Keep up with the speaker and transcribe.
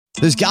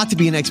There's got to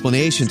be an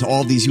explanation to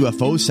all of these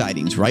UFO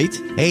sightings, right?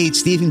 Hey,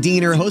 it's Stephen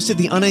Diener, host of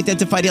the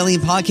Unidentified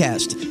Alien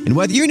Podcast. And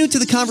whether you're new to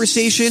the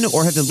conversation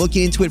or have been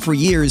looking into it for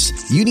years,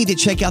 you need to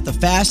check out the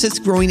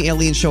fastest growing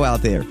alien show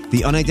out there,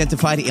 the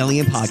Unidentified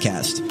Alien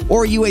Podcast,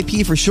 or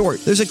UAP for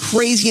short. There's a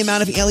crazy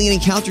amount of alien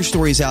encounter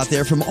stories out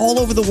there from all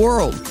over the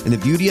world. And the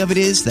beauty of it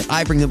is that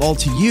I bring them all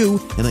to you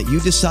and let you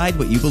decide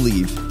what you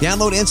believe.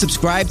 Download and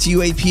subscribe to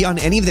UAP on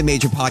any of the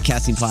major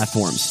podcasting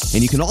platforms.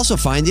 And you can also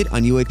find it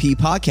on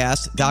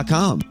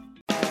UAPpodcast.com.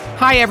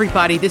 Hi,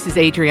 everybody. This is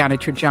Adriana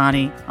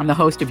Trajani. I'm the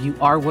host of You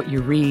Are What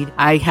You Read.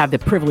 I have the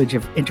privilege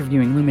of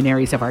interviewing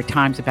luminaries of our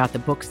times about the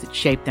books that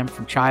shaped them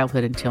from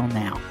childhood until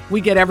now.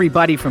 We get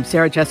everybody from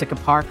Sarah Jessica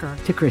Parker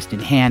to Kristen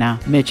Hanna,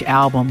 Mitch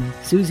Albom,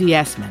 Susie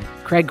Essman,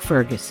 Craig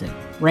Ferguson,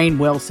 Rainn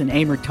Wilson,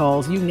 Amor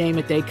Tolls, you name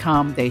it, they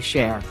come, they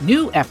share.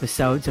 New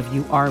episodes of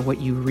You Are What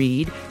You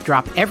Read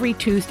drop every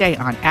Tuesday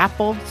on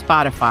Apple,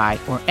 Spotify,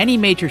 or any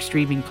major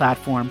streaming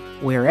platform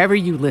wherever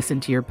you listen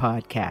to your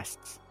podcasts.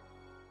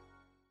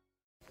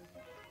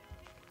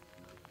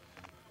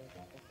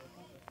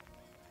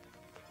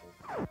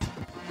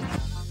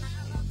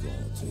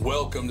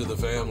 Welcome to the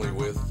family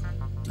with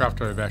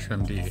Dr.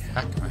 MD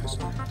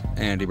Hackmeister,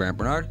 Andy Brandt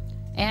Bernard,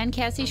 and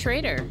Cassie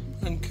Schrader.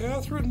 And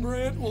Catherine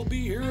Brandt will be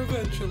here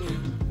eventually.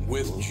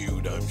 With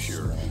Jude, I'm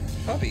sure.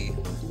 Hubby.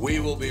 We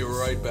will be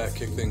right back.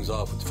 Kick things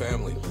off with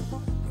family.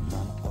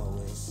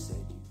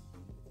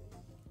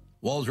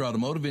 Walser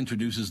Automotive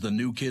introduces the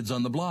new kids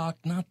on the block,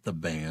 not the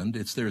band.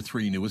 It's their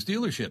 3 newest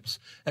dealerships.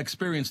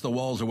 Experience the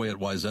Walser way at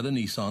Wayzata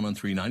Nissan on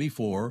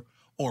 394,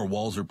 or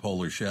Walser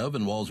Polar Chev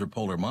and Walser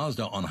Polar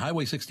Mazda on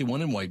Highway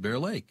 61 in White Bear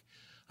Lake.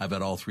 I've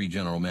had all 3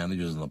 general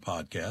managers on the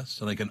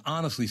podcast, and I can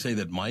honestly say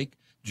that Mike,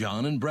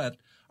 John, and Brett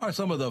are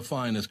some of the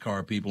finest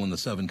car people in the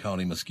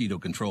 7-county mosquito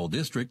control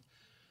district.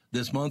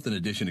 This month, in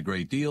addition to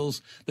great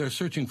deals, they're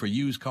searching for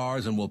used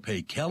cars and will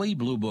pay Kelly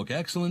Blue Book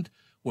Excellent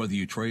whether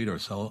you trade or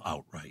sell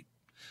outright.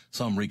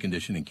 Some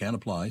reconditioning can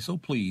apply, so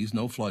please,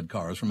 no flood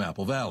cars from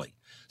Apple Valley.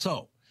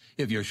 So,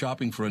 if you're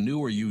shopping for a new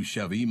or used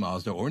Chevy,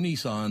 Mazda, or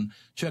Nissan,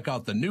 check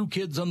out the new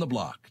kids on the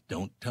block.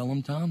 Don't tell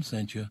them Tom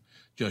sent you.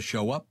 Just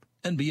show up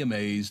and be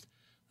amazed.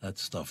 That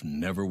stuff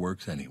never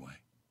works anyway.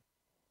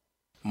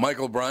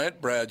 Michael Bryant,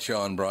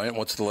 Bradshaw and Bryant,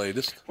 what's the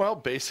latest? Well,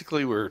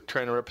 basically, we're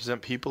trying to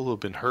represent people who have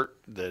been hurt,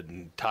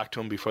 then talk to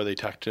them before they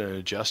talk to an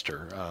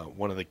adjuster.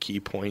 One of the key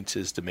points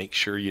is to make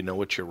sure you know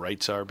what your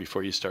rights are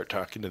before you start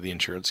talking to the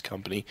insurance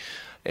company,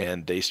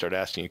 and they start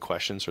asking you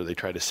questions or they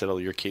try to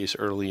settle your case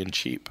early and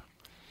cheap.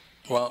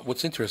 Well,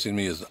 what's interesting to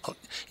me is,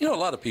 a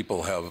lot of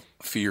people have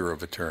fear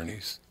of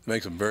attorneys. It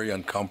makes them very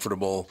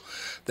uncomfortable.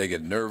 They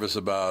get nervous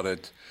about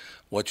it.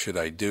 What should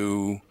I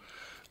do?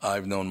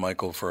 I've known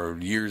Michael for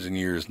years and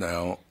years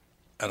now,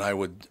 and I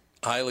would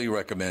highly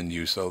recommend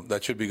you. So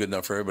that should be good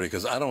enough for everybody,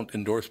 because I don't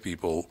endorse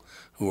people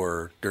who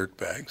are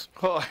dirtbags.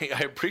 Well,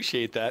 I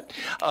appreciate that.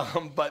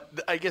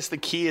 But I guess the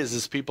key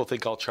is people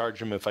think I'll charge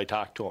them if I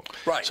talk to them.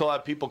 Right. So a lot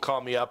of people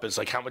call me up. It's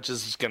like, how much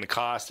is this going to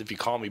cost if you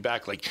call me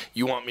back? Like,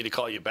 you want me to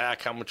call you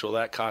back? How much will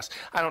that cost?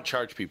 I don't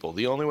charge people.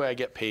 The only way I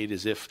get paid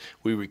is if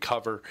we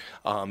recover,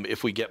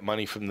 if we get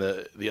money from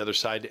the other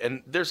side.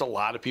 And there's a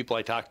lot of people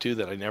I talk to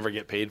that I never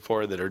get paid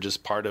for that are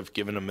just part of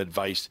giving them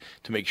advice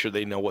to make sure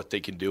they know what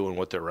they can do and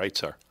what their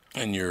rights are.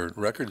 And your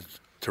record's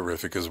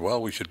terrific as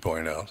well, we should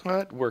point out.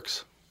 Well, it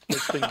works.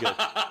 It's been good.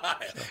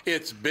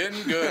 It's been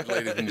good,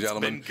 ladies and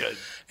gentlemen. It's been good.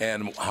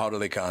 And how do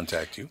they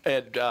contact you?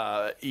 And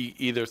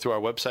either through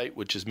our website,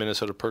 which is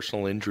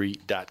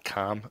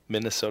minnesotapersonalinjury.com,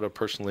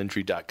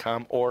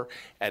 minnesotapersonalinjury.com, or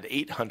at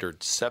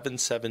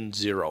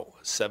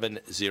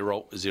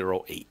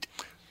 800-770-7008.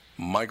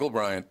 Michael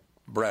Bryant,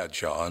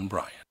 Bradshaw and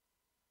Bryant.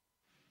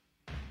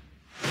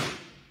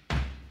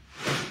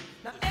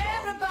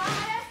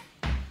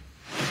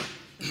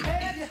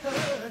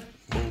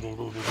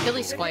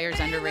 Billy Squire's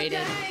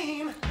underrated.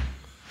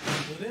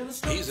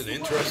 He's an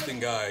interesting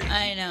guy.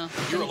 I know.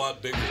 You're a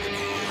lot bigger than he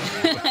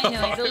is. I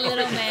know, he's a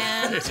little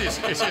man. Is he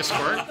a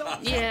squirt?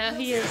 Yeah,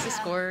 he is a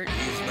squirt.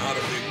 He's not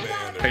a big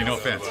man. Hey, no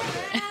offense.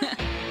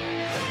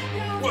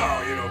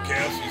 Well,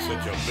 Cassie's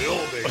such a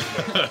building.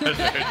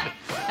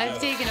 I've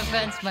taken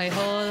offense my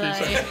whole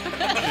life.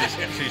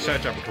 She's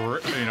such a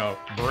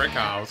brick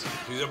house.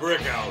 She's a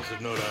brick house,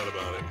 there's no doubt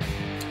about it.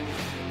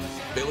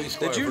 Billy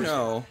Squire. Did you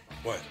know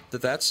what?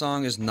 that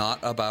song is not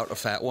about a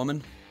fat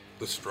woman?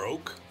 The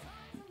Stroke?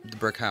 The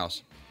Brick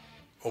House.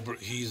 Oh,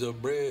 he's a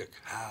brick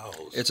house.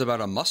 It's about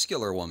a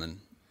muscular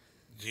woman.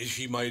 Is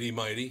she mighty,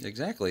 mighty?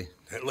 Exactly.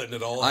 Letting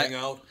it all hang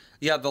out?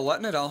 Yeah, the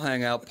letting it all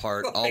hang out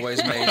part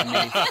always made me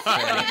think.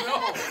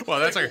 Well,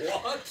 that's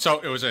so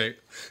it was a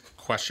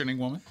questioning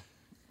woman?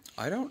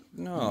 I don't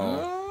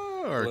know.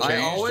 I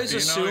always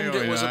assumed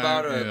it was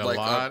about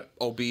a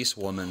obese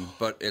woman,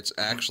 but it's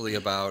actually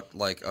about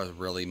like a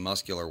really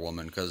muscular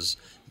woman, because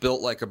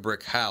built like a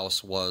brick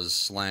house was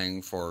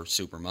slang for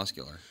super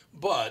muscular.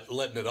 But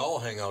letting it all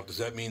hang out, does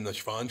that mean the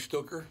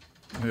Schwanstucker?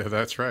 Yeah,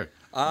 that's right.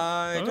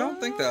 I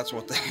don't think that's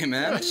what they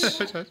meant.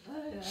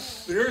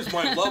 Here's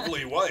my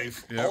lovely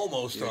wife,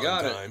 almost on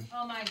time.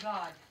 Oh, my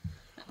God.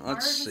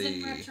 Let's Mars see.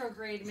 is in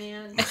retrograde,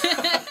 man. Big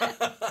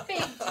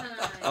time.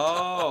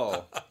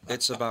 Oh,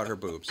 it's about her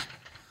boobs.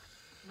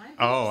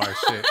 Oh, I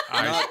see.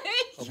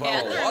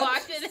 Catherine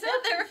walked in.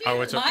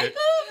 Oh, it's My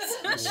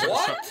boobs?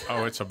 What?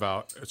 Oh, it's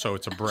about. So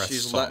it's a breast.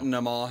 She's song. letting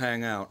them all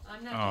hang out.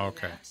 I'm not Oh,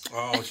 doing okay. that.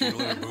 Oh, she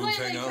let her boobs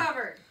hang Completely out.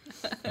 covered.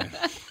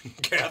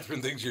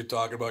 Catherine thinks you're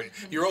talking about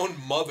your own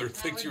mother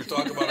thinks you're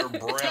talking about her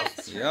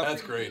breasts. Yep.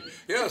 That's great.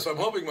 Yes, I'm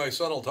hoping my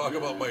son will talk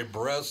about my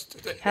breast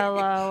today.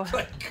 Hello.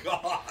 My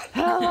God.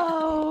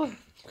 Hello.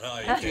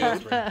 Hi,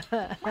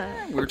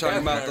 Catherine. We were talking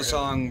about the Catherine.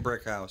 song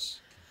Brick House.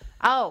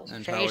 Oh,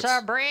 And how she's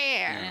it's- a brick.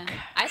 Yeah.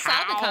 I saw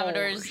the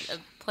Commodores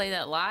play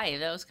that live.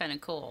 That was kind of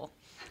cool.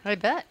 I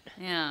bet.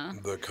 Yeah.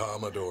 The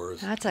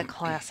Commodores. That's a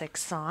classic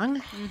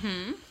song.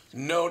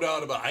 No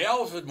doubt about it. I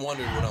often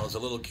wondered when I was a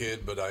little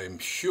kid, but I'm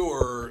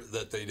sure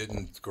that they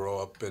didn't grow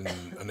up in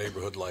a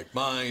neighborhood like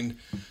mine.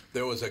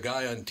 There was a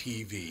guy on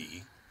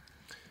TV,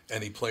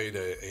 and he played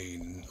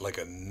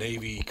a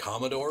Navy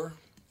Commodore.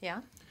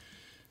 Yeah.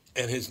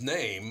 And his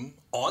name,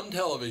 on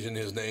television,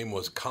 his name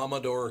was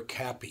Commodore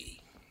Cappy.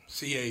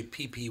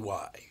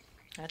 Cappy.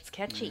 That's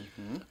catchy.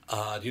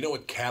 Do you know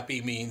what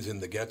Cappy means in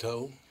the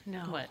ghetto? No.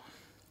 What?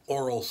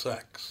 Oral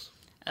sex.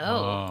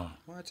 Oh.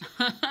 What?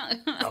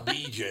 A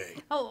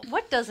BJ. Oh,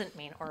 what doesn't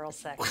mean oral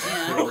sex?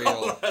 For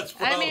real. That's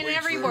I mean, probably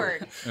every true.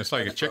 word. It's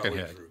like a chicken Probably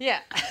head. true. Yeah.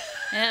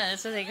 Yeah,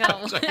 that's what they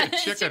call It's like a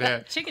chicken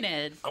head. Chicken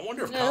head. I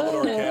wonder if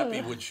Commodore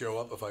Cappy would show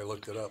up if I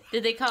looked it up.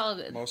 Did they call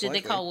Most Did they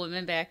likely. call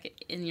women back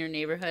in your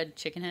neighborhood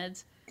chicken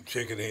heads?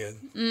 Chicken head.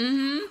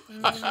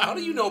 Mm-hmm. How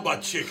do you know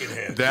about chicken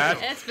head?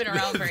 That's been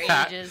around for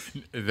ages.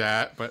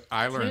 But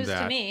I learned News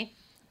that. to me.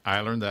 I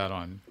learned that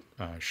on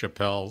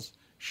Chappelle's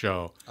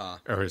show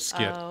or his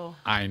skit. Oh.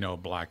 I know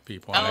black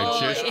people. And Oh,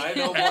 I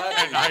know black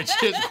people. I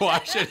just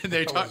watched it, and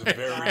they That was talked,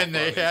 very and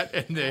they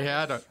funny.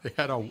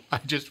 had a. I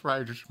just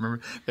remember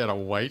they had a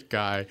white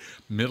guy,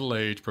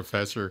 middle-aged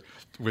professor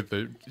with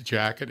the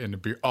jacket and the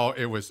beard. Oh,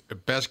 it was the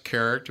best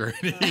character.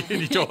 And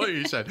he told me,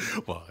 he said,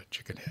 "Well, a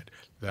chicken head,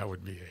 that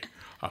would be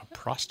a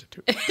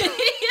prostitute."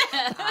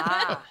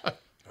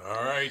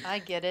 All right. I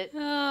get it.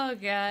 Oh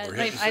God. We're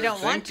My, hitting I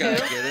don't want think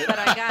to, I get it. but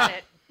I got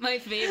it. my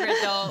favorite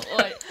though.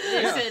 What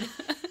they said.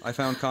 I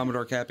found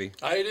Commodore Cappy.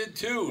 I did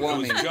too. Well, It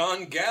was I mean-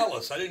 John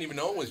Gallus. I didn't even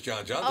know it was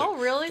John. Oh,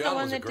 really? John The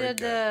one was a that great did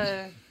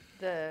guy.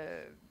 the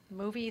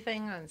movie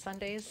thing on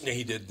Sundays? Yeah,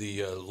 he did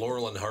the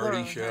Laurel and Laurel Hardy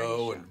and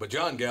show, Hardy show. but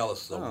John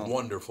Gallus is a Oh.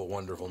 wonderful,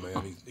 wonderful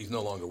man. He's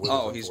no longer with us.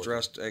 Oh, he's unfortunately.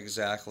 dressed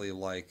exactly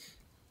like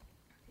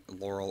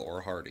Laurel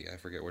or Hardy. I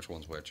forget which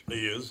one's which.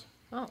 He is.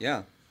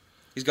 Yeah,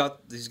 he's got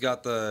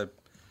the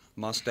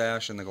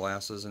mustache and the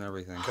glasses and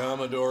everything.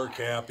 Commodore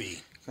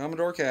Cappy.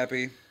 Commodore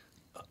Cappy.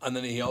 And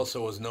then he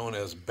also was known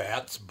as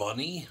Bats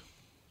Bunny.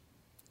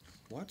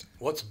 What?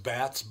 What's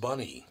Bats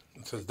Bunny?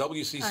 It says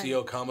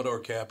WCCO Commodore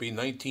Cappy,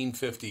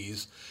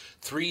 1950s,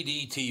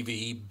 3D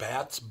TV,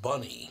 Bats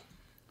Bunny.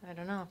 I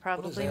don't know.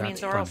 Probably that?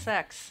 means oral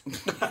sex.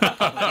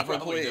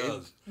 Probably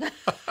does. Oh,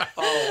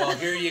 well,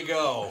 here you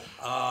go.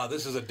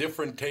 This is a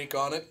different take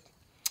on it.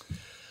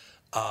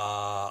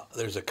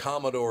 There's a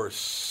Commodore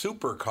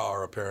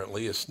supercar,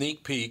 apparently, a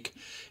sneak peek.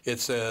 It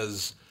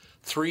says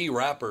 3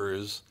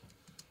 rappers,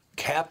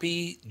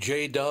 Cappy,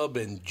 J-Dub,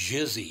 and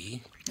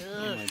Jizzy.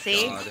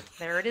 See? God.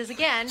 There it is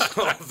again.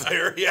 Oh,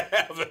 there you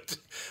have it.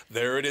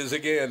 There it is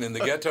again. In the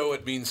ghetto,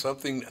 it means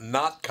something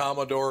not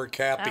Commodore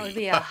Cappy. That would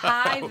be a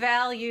high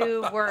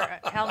value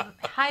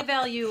high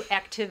value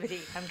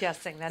activity, I'm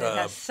guessing, that it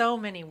has so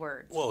many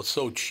words. Well, it's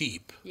so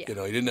cheap. Yeah. You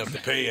know, you didn't have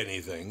to pay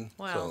anything.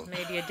 Well, so.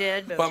 maybe you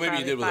did, but Well, it was maybe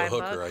you did with a probably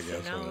hooker, I $5,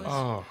 guess, who when it knows? was-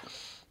 Oh,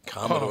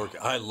 Commodore.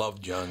 I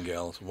love John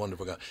Gallus.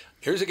 Wonderful guy.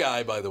 Here's a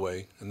guy, by the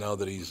way, and now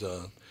that he's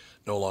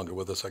no longer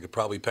with us, I could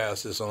probably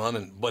pass this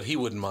on, but he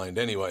wouldn't mind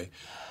anyway.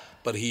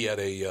 But he had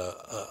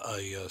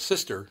a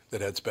sister that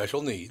had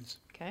special needs,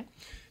 Okay.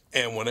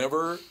 and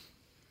whenever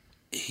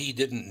he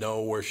didn't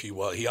know where she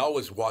was, he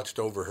always watched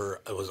over her.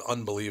 It was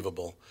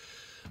unbelievable.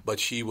 But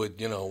she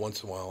would,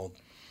 once in a while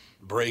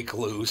break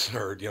loose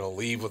or,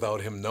 leave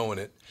without him knowing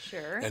it.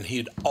 Sure. And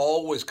he'd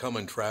always come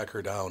and track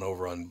her down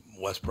over on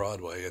West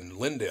Broadway and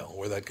Lyndale,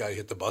 where that guy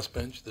hit the bus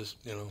bench,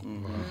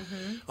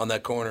 on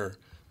that corner.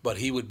 But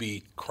he would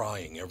be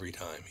crying every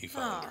time he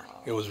found her.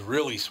 It was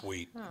really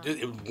sweet.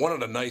 One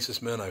of the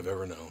nicest men I've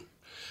ever known.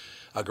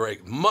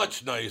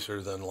 Much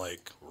nicer than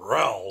like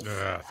Ralph.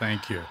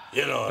 thank you.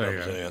 You know what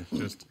I'm saying?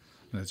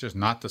 It's just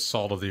not the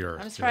salt of the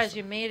earth. I'm surprised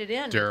you made it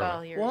in with Daryl.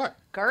 all your What?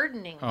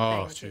 gardening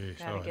Oh, things you jeez.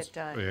 gotta get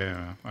done.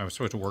 Yeah, I was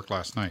supposed to work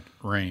last night.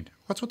 Rained.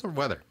 What's with the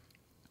weather?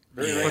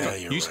 Yeah,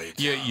 you're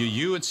right.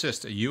 You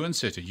insisted.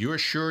 You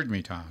assured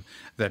me, Tom,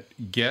 that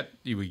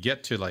you would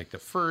get to like the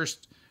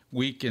first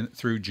week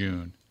through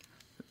June,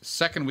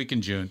 second week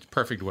in June,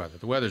 perfect weather.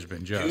 The weather's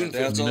been just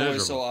Dad's miserable.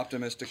 always so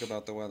optimistic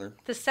about the weather.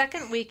 The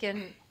second week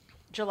in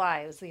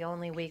July was the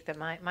only week that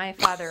my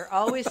father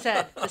always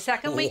said the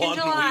second week in One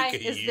July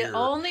week a is year. the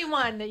only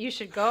one that you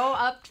should go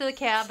up to the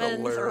cabins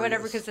or whatever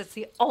hilarious. because it's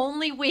the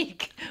only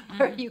week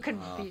where you can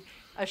be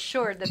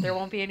assured that there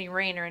won't be any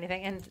rain or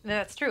anything. And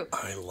that's true.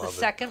 I love the it.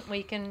 second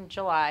week in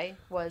July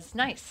was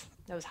nice.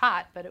 It was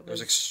hot, but it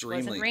was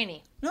extremely wasn't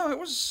rainy. No, it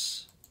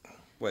was.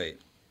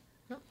 Wait.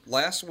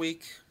 Last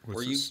week,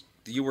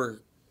 you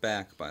were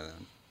back by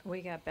then?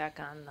 We got back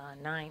on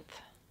the 9th.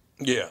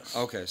 Yes.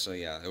 Okay, so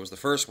yeah, it was the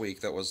first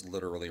week that was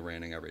literally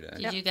raining every day.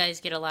 Did you guys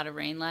get a lot of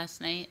rain last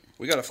night?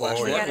 We got a flash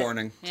flood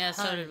warning. Yeah,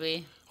 so did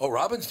we. Oh,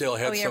 Robbinsdale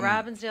had some.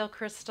 Robbinsdale,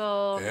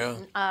 Crystal,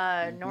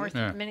 Yeah.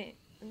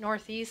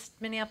 Northeast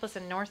Minneapolis,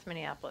 and North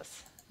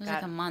Minneapolis. It was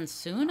like a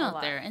monsoon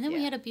out there. And then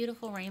we had a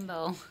beautiful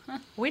rainbow.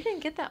 We didn't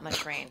get that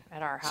much rain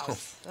at our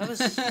house. That was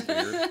just I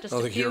a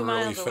think few you're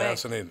miles really away.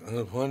 fascinated.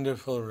 A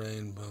wonderful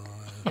rainbow.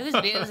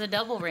 It was a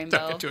double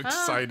rainbow. Too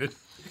excited.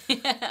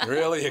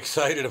 Really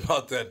excited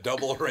about that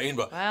double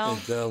rainbow. Well,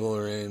 the double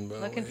rainbow.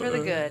 Looking for the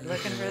good.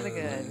 Looking for the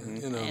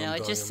good. You know, I know,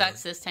 it just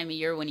sucks this time of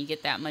year when you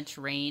get that much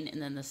rain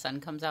and then the sun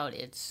comes out.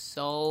 It's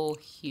so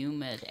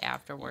humid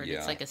afterward. Yeah.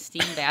 It's like a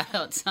steam bath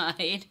outside.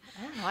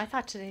 I don't know. I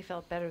thought today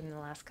felt better than the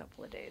last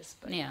couple of days.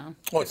 But Yeah.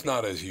 Well, it's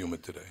not as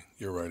humid today.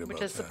 You're right about that.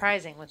 which is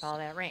surprising with all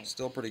that rain.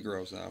 Still pretty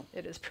gross out.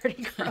 It is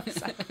pretty gross.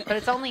 But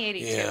it's only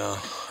 82. Yeah,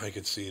 I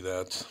could see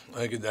that.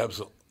 I could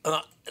absolutely.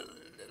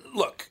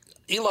 Look,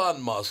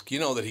 Elon Musk, you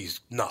know that he's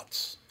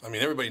nuts. I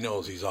mean, everybody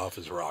knows he's off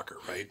his rocker,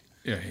 right?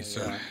 Yeah, he's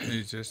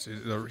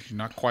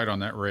not quite on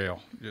that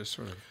rail, just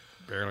sort of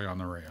barely on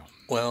the rail.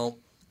 Well,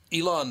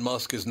 Elon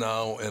Musk is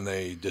now in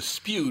a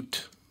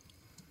dispute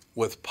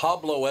with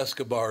Pablo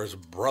Escobar's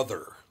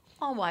brother.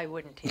 Oh, why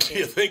wouldn't he? Do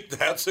you think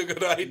that's a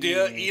good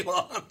idea,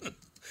 Elon?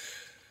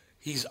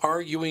 He's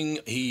arguing.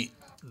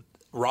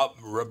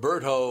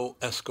 Roberto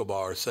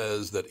Escobar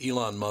says that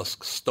Elon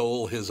Musk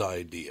stole his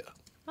idea.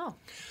 Oh.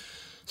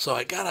 So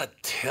I gotta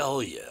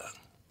tell you,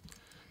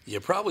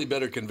 you probably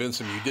better convince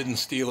him you didn't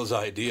steal his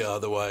idea,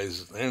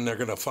 otherwise then they're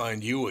gonna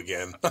find you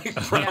again. I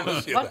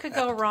promise you. What could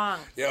go wrong?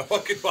 Yeah,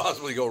 what could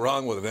possibly go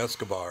wrong with an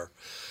Escobar?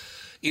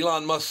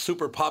 Elon Musk's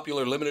super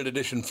popular limited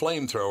edition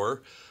flamethrower,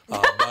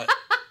 but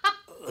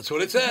that's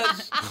what it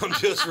says. I'm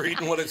just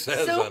reading what it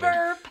says.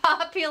 Super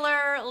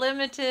popular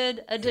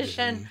limited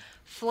edition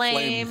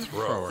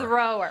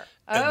flamethrower.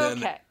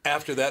 And then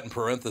after that, in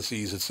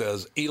parentheses, it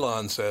says,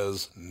 Elon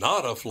says,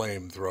 not a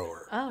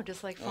flamethrower. Oh,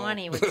 just like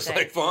Fawny would Just say.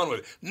 like Fawn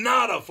would,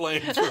 not a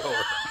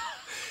flamethrower.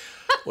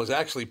 Was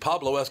actually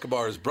Pablo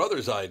Escobar's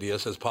brother's idea,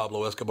 says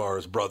Pablo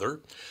Escobar's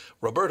brother.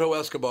 Roberto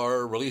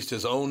Escobar released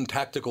his own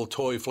tactical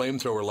toy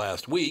flamethrower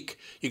last week.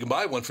 You can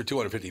buy one for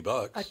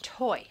 $250. A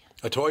toy.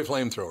 A toy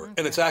flamethrower. Okay.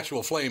 And it's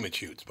actual flame it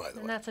shoots, by the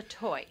way. And that's a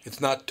toy.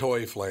 It's not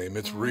toy flame,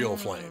 it's real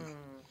flame.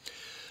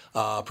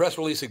 Press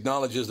release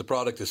acknowledges the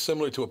product is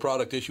similar to a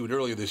product issued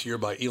earlier this year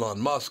by Elon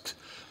Musk,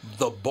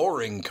 The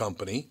Boring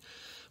Company.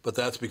 But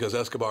that's because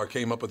Escobar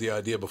came up with the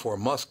idea before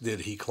Musk did,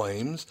 he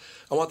claims.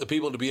 I want the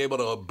people to be able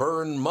to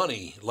burn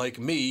money like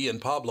me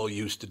and Pablo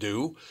used to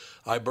do.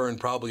 I burned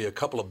probably a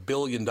couple of $1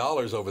 billion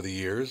over the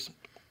years.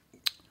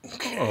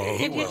 Okay.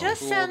 If you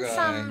just send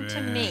some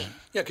to me.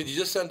 Yeah, could you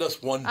just send us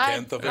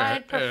 1/10 of it?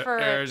 I'd prefer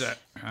There's a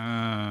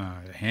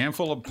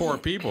handful of poor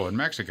people in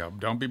Mexico.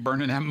 Don't be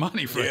burning that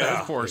money for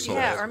that poor soul.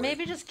 Yeah, or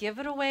maybe just give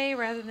it away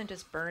rather than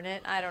just burn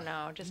it. I don't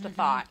know. Just a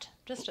thought.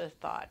 Just a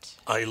thought.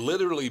 I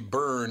literally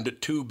burned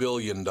 $2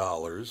 billion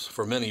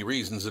for many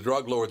reasons. The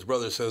drug lord's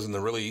brother says in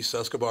the release.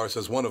 Escobar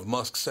says one of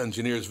Musk's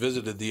engineers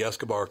visited the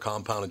Escobar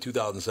compound in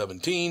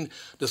 2017,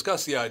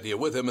 discussed the idea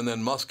with him, and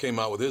then Musk came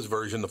out with his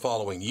version the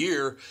following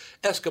year.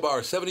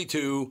 Escobar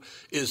 72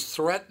 is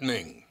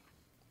threatening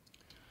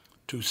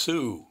to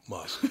sue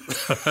Musk.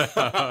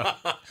 Well,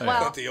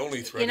 not the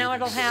only threat. You know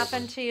what'll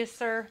happen to you,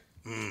 sir?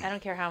 I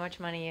don't care how much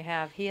money you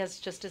have. He has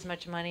just as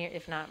much money,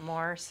 if not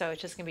more. So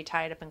it's just going to be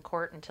tied up in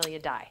court until you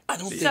die. I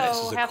don't think this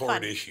is a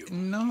court issue.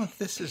 No,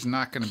 this is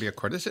not going to be a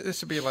court.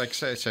 This would be like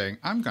saying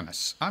I'm gonna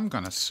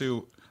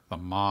sue the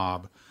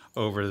mob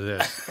over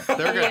this.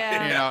 They're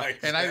gonna,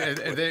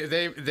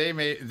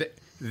 and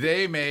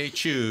they may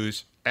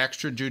choose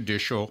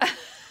extrajudicial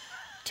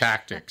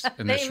tactics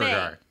in this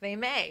regard. They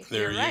may.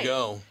 There you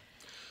go.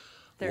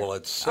 Well,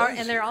 it says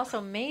and there also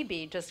may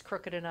be just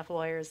crooked enough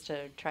lawyers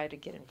to try to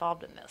get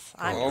involved in this.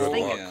 I'm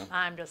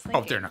just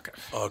thinking. Oh, they're not going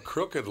to. A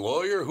crooked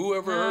lawyer? Who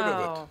ever heard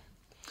of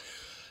it?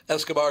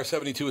 Escobar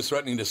 72 is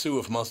threatening to sue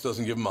if Musk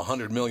doesn't give him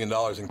 $100 million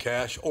in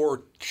cash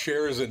or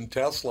shares in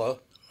Tesla.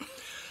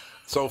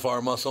 So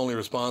far, Musk's only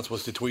response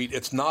was to tweet,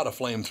 "It's not a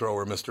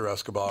flamethrower, Mr.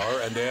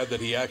 Escobar," and add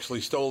that he actually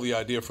stole the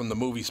idea from the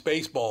movie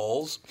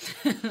Spaceballs.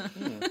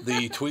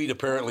 The tweet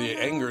apparently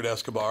angered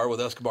Escobar,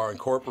 with Escobar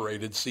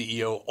Incorporated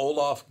CEO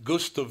Olaf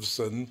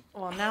Gustafsson.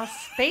 Well, now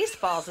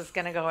Spaceballs is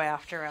going to go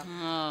after him.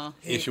 Oh.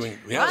 Issuing...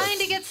 Trying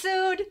to get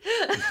sued.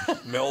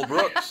 Mel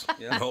Brooks.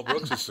 Mel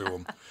Brooks will sue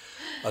him.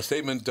 A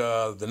statement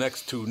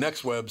to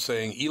Next Web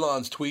saying,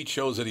 Elon's tweet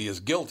shows that he is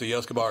guilty,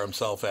 Escobar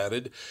himself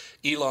added.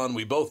 Elon,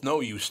 we both know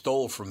you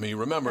stole from me.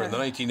 Remember, in the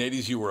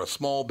 1980s, you were a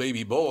small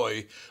baby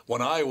boy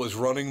when I was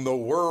running the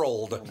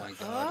world. Oh, my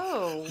God.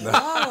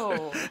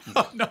 Oh,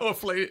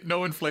 whoa.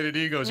 No inflated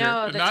egos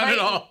no, here. Not at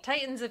all.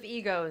 Titans of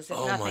egos, if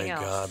oh, nothing my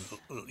else.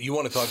 God. You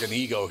want to talk an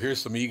ego? Here's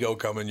some ego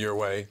coming your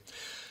way.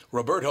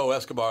 Roberto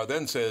Escobar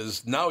then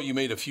says, now you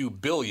made a few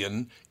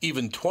billion,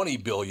 even 20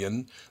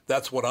 billion.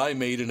 That's what I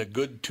made in a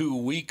good 2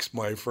 weeks,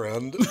 my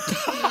friend.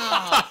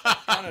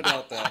 Kind of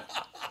doubt that.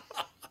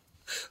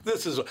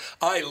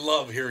 I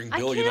love hearing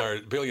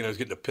billionaires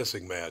getting a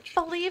pissing match.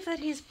 Believe that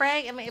he's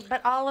bragging. I mean,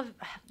 but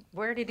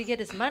where did he get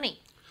his money?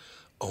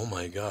 Oh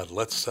my God,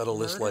 let's settle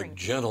this like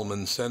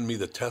gentlemen. Send me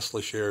the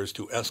Tesla shares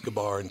to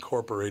Escobar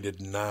Incorporated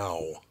now.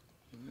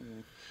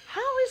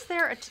 How is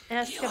there an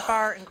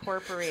Escobar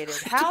Incorporated?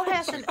 How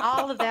hasn't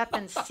all of that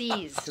been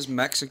seized? Because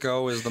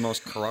Mexico is the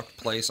most corrupt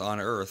place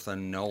on earth,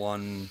 and no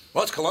one...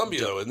 Well, it's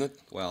Colombia, though, isn't it?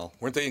 Well...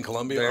 Weren't they in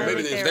Colombia? They're, or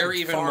maybe they're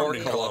even more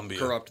Colombia.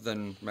 corrupt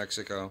than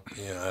Mexico.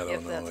 Yeah, I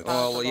don't know.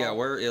 Well, yeah,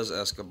 where is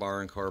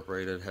Escobar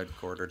Incorporated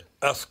headquartered?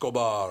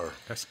 Escobar.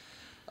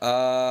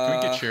 Can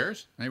we get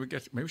shares? Maybe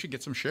we should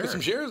get some shares. Get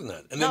some shares in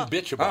that, and then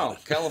bitch about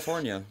it.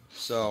 California.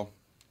 So...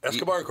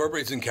 Escobar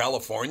Incorporated's in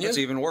California? It's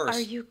even worse. Are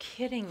you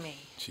kidding me?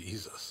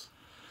 Jesus.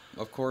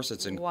 Of course,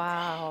 it's in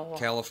Wow.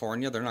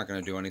 California. They're not going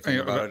to do anything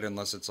about it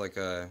unless it's like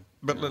a.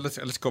 But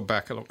let's go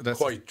back a little. That's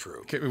quite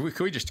true. Can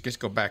we just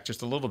go back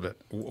just a little bit?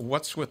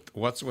 What's with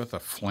a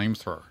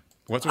flamethrower?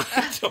 What's with?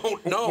 I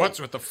don't know. What's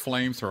with the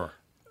flamethrower?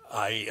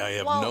 I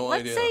have well,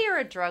 idea. let's say you're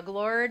a drug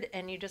lord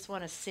and you just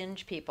want to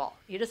singe people.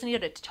 You just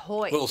need a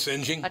toy. A little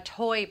singeing? A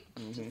toy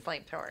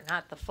flamethrower,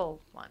 not the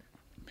full one.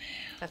 Man.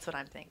 That's what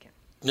I'm thinking.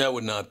 That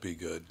would not be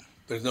good.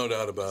 There's no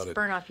doubt about it.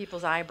 Burn off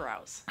people's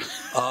eyebrows.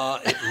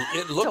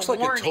 It looks like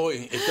a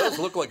toy. It does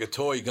look like a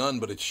toy gun,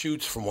 but it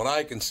shoots from what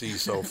I can see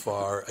so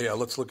far. Yeah,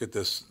 let's look at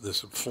this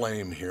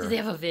flame here. Do they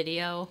have a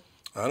video?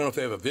 I don't know if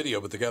they have a video,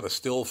 but they got a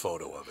still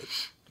photo of it.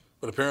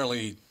 But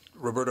apparently,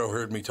 Roberto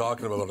heard me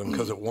talking about him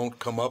because it won't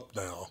come up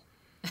now.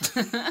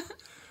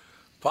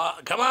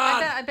 Come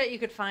on! I bet you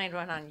could find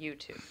one on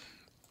YouTube.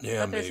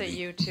 Yeah, but there's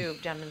maybe. a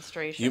YouTube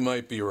demonstration. You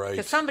might be right.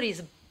 Because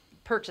somebody's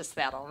purchased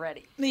that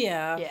already.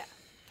 Yeah. Yeah.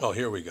 Oh,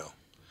 here we go.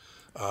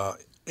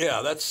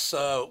 Yeah, that's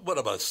what,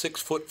 about a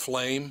 6-foot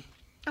flame?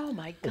 Oh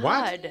my God!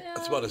 What?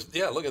 That's about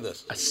look at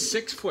this. A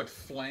 6-foot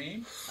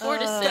flame? 4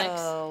 to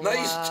 6.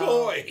 Nice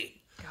toy.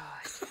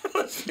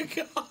 God.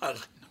 God.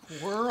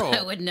 World.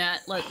 I would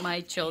not let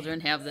my children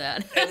have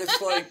that. And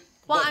it's like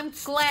Well, I'm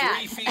glad.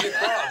 3 feet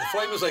across. The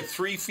flame is like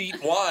 3 feet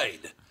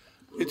wide.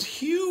 It's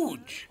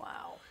huge. Wow.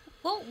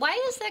 Well,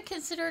 why is that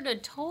considered a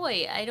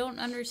toy? I don't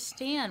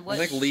understand. I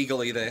think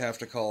legally they have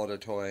to call it a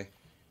toy.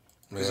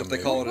 Because if they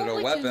call it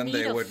a weapon,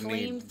 they would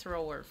need.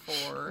 Flamethrower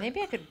for. Maybe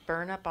I could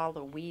burn up all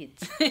the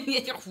weeds. There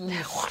you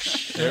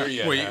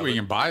Well, have you it.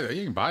 can buy those.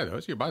 You can buy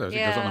those. It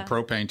goes on the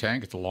propane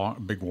tank. It's a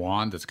big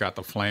wand that's got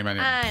the flame in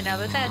it. I know,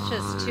 but that's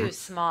just too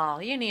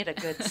small. You need a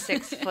good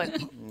 6 foot.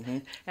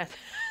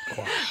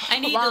 I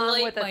need to Along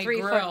light with a my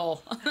 3 foot-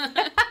 grill.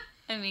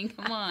 I mean,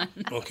 come on.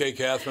 Okay,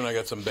 Catherine, I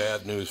got some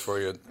bad news for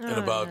you. In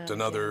about I don't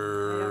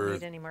another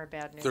need any more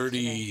bad news.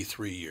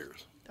 33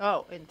 years.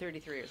 Oh, in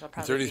 33 years. I'll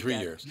probably 33 be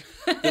dead.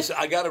 years.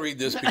 I got to read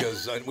this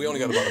because we only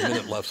got about a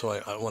minute left, so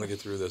I want to get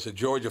through this. A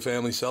Georgia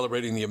family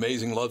celebrating the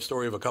amazing love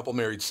story of a couple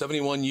married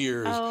 71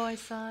 years Oh, I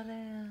saw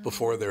that.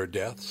 before their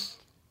deaths.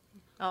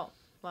 Oh,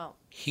 well.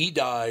 He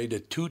died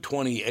at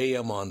 2:20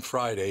 a.m. on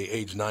Friday,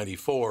 age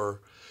 94.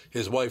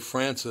 His wife,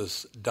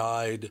 Frances,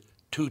 died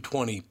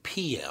 2:20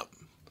 p.m.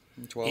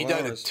 12 He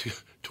died hours. at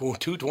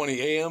 2:20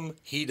 a.m.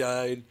 She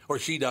died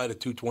at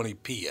 2:20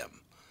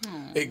 p.m.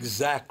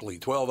 Exactly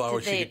 12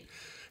 hours.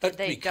 Did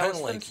they kind dose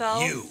of like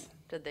themselves? you.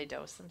 Did they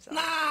dose themselves?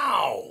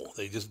 No,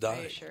 they just died.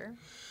 Are you sure?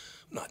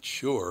 I'm not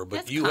sure, but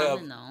That's you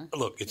common, have. though.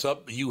 Look, it's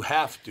up. You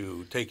have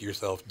to take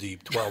yourself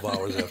deep 12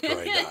 hours after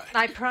I die.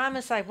 I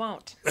promise I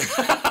won't.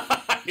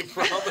 I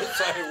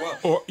promise I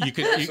won't. Or you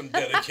can Some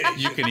dedication.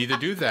 you can either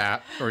do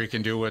that, or you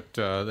can do what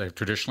they've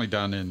traditionally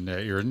done in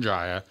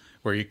Irinjaya,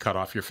 where you cut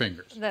off your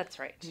fingers. That's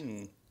right.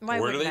 Why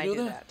Where do wouldn't they I do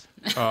do that?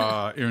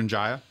 that?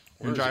 Irinjaya.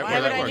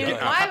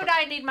 Why would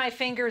I need my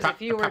fingers if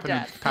you were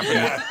dead?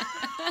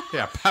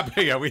 Yeah,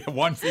 we have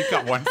one. You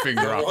got one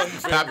finger off. One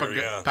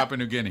finger, Papua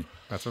New Guinea.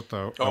 That's what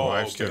the Oh,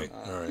 wives okay. do.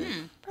 All right.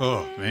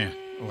 Oh man,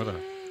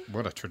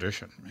 what a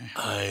tradition, man.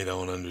 I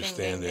don't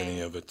understand Ding, ding, any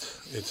ding. of it.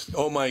 It's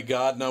oh my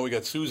God! Now we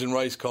got Susan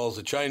Rice calls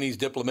the Chinese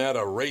diplomat a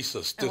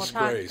racist And we'll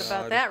disgrace. talk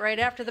about that right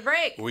after the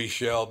break. We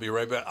shall be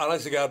right back.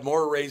 Honest to God,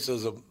 more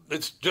racism.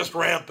 It's just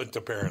rampant,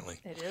 apparently.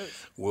 It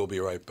is. We'll be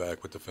right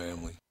back with the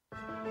family.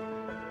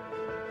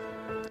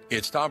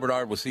 It's Tom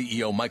Bernard with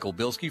CEO Michael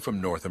Bilski from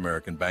North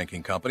American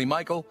Banking Company.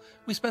 Michael,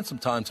 we spent some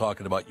time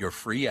talking about your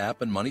free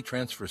app and money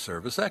transfer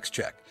service,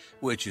 XCheck,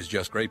 which is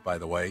just great, by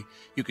the way.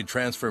 You can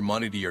transfer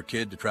money to your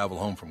kid to travel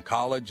home from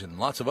college and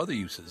lots of other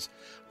uses.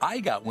 I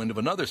got wind of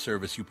another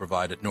service you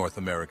provide at North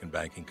American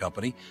Banking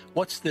Company.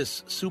 What's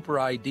this Super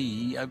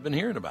ID I've been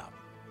hearing about?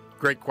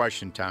 Great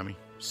question, Tommy.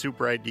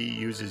 Super ID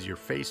uses your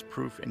face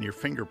proof and your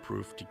finger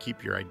proof to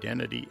keep your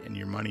identity and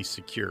your money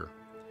secure.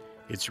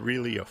 It's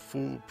really a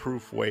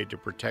foolproof way to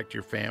protect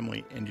your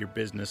family and your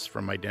business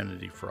from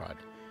identity fraud.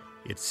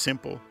 It's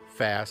simple,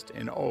 fast,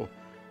 and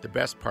the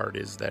best part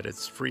is that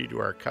it's free to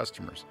our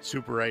customers.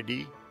 Super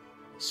ID,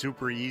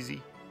 super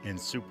easy, and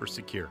super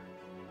secure.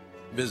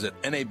 Visit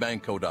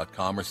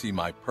nabankco.com or see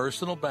my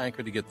personal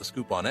banker to get the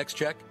scoop on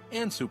XCheck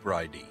and Super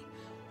ID.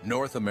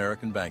 North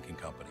American Banking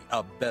Company,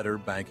 a better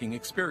banking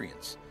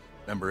experience.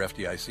 Member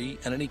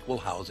FDIC and an equal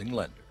housing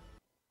lender.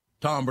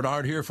 Tom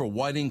Bernard here for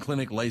Whiting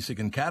Clinic LASIK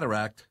and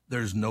Cataract.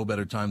 There's no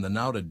better time than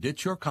now to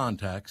ditch your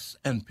contacts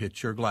and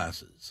pitch your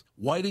glasses.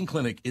 Whiting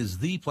Clinic is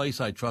the place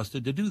I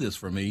trusted to do this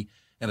for me,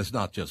 and it's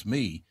not just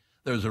me.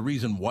 There's a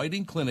reason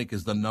Whiting Clinic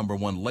is the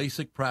 #1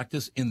 LASIK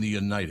practice in the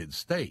United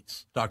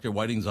States. Dr.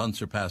 Whiting's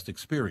unsurpassed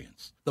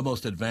experience, the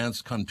most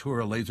advanced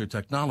Contura laser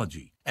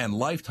technology, and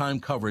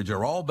lifetime coverage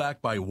are all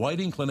backed by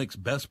Whiting Clinic's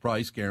best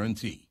price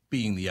guarantee.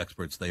 Being the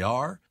experts they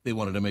are, they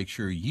wanted to make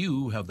sure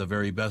you have the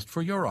very best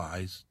for your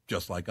eyes,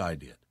 just like I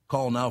did.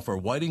 Call now for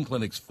Whiting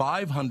Clinic's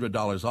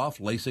 $500 off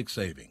LASIK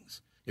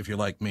savings. If you're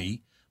like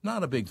me,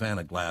 not a big fan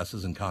of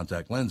glasses and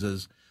contact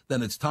lenses,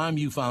 then it's time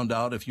you found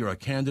out if you're a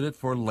candidate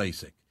for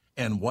LASIK.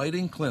 And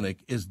Whiting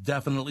Clinic is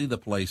definitely the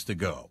place to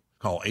go.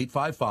 Call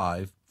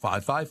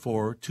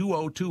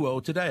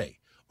 855-554-2020 today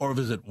or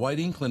visit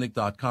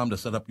whitingclinic.com to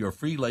set up your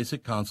free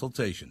LASIK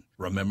consultation.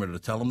 Remember to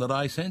tell them that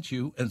I sent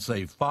you and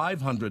save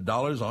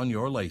 $500 on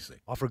your LASIK.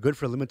 Offer good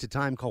for a limited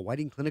time. Call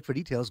Whiting Clinic for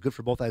details. Good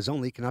for both eyes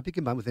only. Cannot be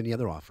combined with any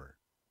other offer.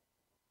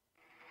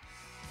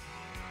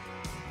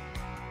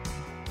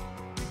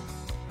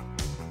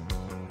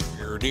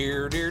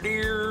 Dear. There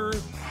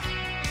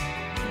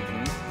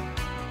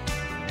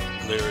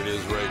it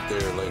is right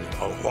there, lady.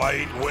 A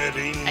white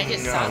wedding. I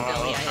just saw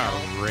Billy. A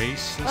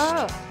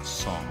racist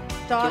song.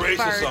 Dog The racist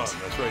fart. song.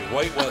 That's right.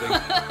 White wedding.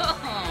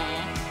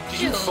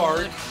 Did you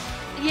fart?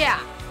 Yeah.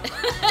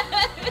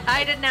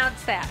 I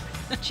denounce that.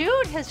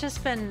 Jude has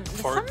just been,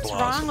 Fart something's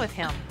blossom. wrong with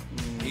him.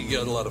 You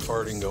got a lot of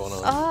farting going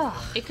on.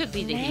 Oh, It could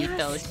be the heat,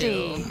 though,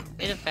 too. nasty.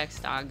 It affects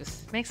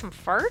dogs. Makes him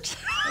fart?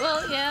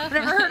 Well, yeah. I've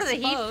never heard of the I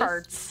heat suppose.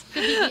 farts.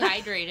 Could be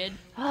dehydrated.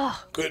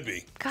 Oh, Could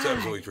be. God. It's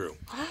absolutely true.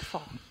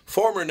 awful.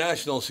 Former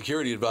National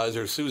Security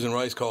Advisor Susan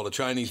Rice called a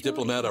Chinese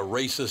diplomat a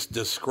racist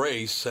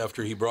disgrace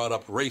after he brought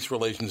up race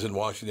relations in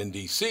Washington,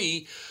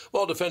 D.C.,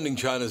 while defending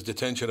China's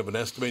detention of an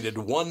estimated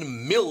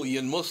 1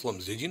 million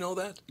Muslims. Did you know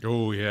that?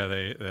 Oh yeah,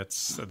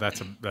 that's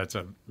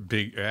a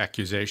big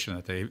accusation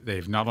that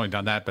they've not only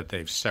done that, but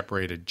they've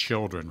separated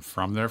children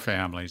from their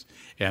families,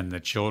 and the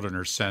children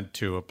are sent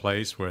to a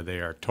place where they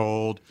are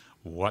told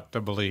what to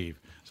believe.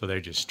 So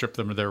they just strip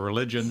them of their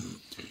religion,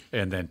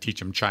 and then teach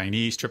them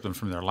Chinese, strip them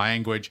from their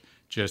language.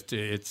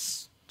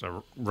 It's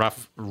a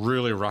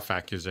really rough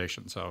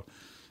accusation. So,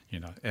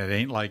 it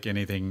ain't like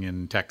anything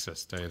in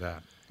Texas, tell you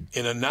that.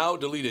 In a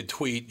now-deleted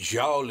tweet,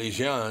 Zhao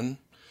Lijian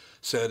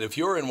said, if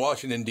you're in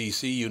Washington,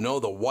 D.C., you know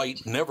the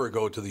white never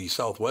go to the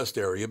southwest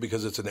area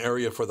because it's an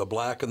area for the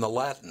black and the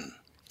Latin.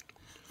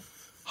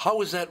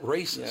 How is that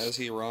racist? Yeah, is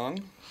he wrong?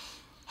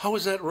 How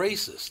is that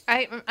racist?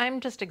 I'm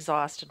just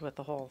exhausted with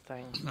the whole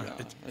thing.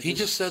 He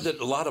just said that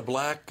a lot of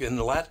black and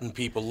Latin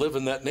people live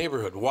in that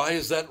neighborhood. Why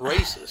is that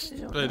racist?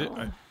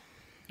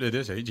 It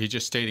is. He's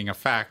just stating a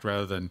fact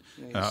rather than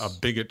a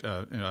bigot,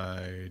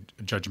 a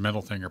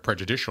judgmental thing or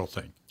prejudicial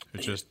thing.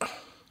 It's just.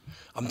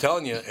 I'm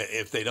telling you,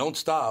 if they don't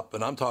stop,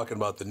 and I'm talking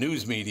about the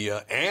news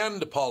media and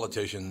the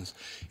politicians,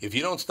 if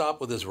you don't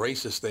stop with this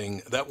racist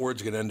thing, that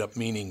word's going to end up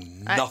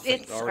meaning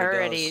nothing. It's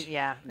already,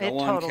 yeah, No it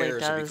one totally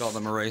cares does. if you call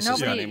them a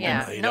racist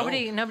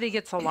anymore. Nobody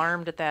gets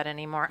alarmed at that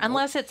anymore,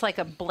 unless it's like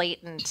a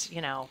blatant,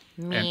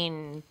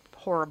 mean,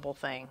 horrible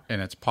thing.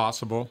 And it's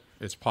possible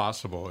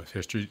if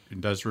history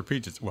does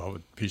repeat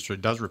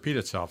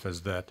itself,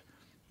 is that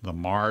the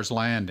Mars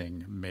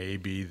landing may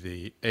be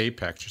the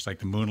apex, just like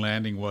the moon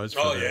landing was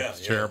for the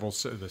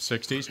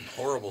 60s.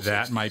 Horrible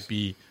That 60s. might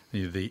be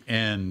the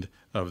end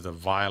of the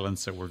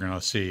violence that we're going to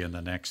see in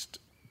the next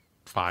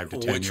 5 to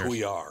 10 Which years.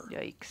 we are.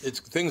 Yikes.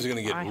 Things are going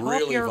to get I hope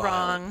really you're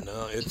violent.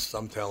 wrong. No,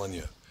 I'm telling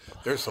you,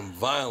 there's some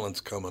violence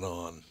coming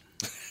on,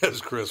 as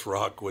Chris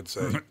Rock would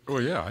say.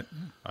 Well, yeah,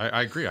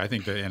 I agree. I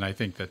think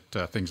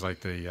that things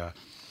like the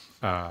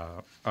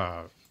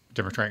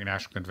Democratic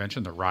National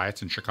Convention, the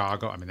riots in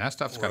Chicago, I mean, that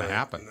stuff's going to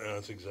happen. No,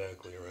 that's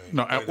exactly right.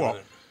 No, Wait a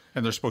minute.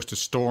 and they're supposed to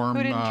storm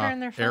Who didn't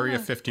turn their phone Area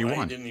on? 51.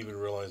 I didn't even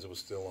realize it was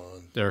still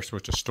on. They're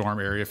supposed to storm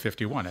Area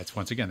 51. That's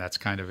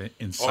kind of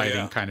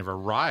inciting kind of a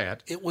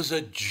riot. It was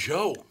a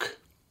joke.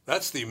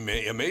 That's the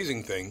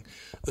amazing thing.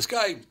 This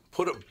guy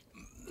loaded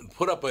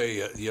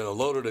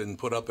and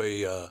put up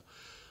a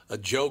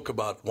joke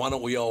about why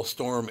don't we all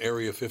storm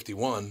Area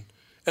 51,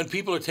 and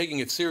people are taking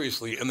it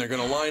seriously, and they're going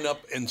to line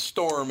up and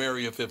storm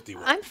Area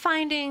 51. I'm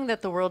finding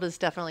that the world is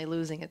definitely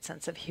losing its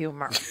sense of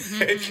humor,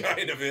 It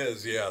kind of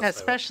is, yes.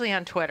 especially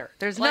on Twitter.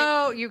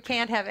 You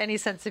can't have any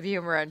sense of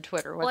humor on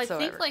Twitter Well, I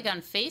whatsoever. think on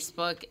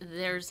Facebook,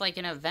 there's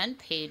an event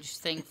page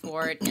thing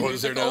for it. And What there's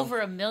is there now? over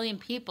 1 million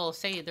people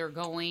say they're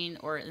going,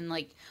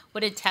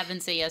 what did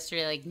Tevin say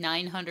yesterday?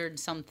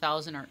 900-some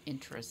thousand are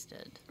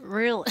interested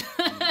Really?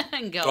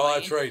 in going. Oh,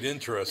 that's right,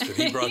 interested.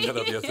 He brought that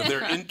up yesterday.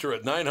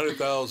 They're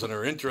 900,000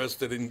 are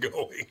interested in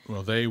going.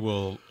 Well, they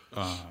will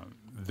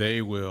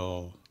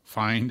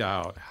find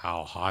out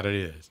how hot it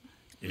is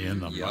in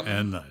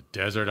the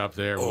desert up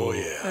there. Oh, Whoa.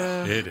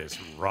 yeah. It is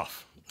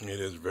rough. It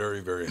is very,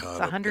 very hot. It's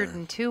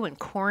 102 in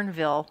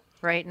Cornville.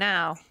 right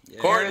now.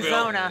 Cornville.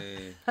 Arizona,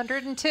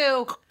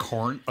 102.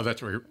 Corn. Oh,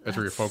 that's where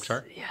your folks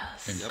are.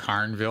 Yes. In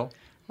Carnville.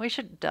 We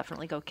should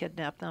definitely go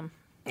kidnap them.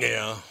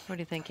 Yeah. What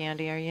do you think,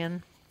 Andy? Are you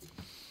in?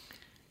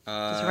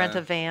 Just rent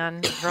a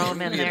van, throw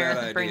them in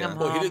there, bring them home.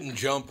 Well, he didn't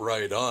jump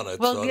right on it,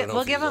 We'll so I don't know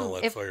if he's give all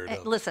them. that fired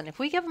up. Listen, if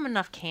we give them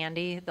enough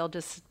candy, they'll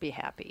just be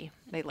happy.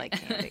 They like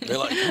candy. They're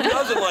like, who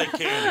doesn't like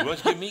candy? Why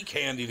don't you give me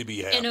candy to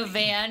be happy? In a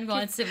van,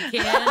 want some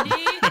candy?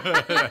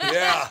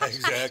 Yeah,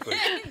 exactly.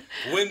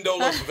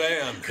 Windowless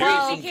van. Here's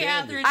Well, some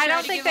candy. I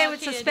don't think they would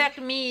suspect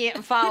me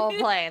foul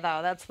play, though.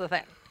 That's the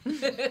thing.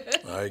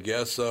 I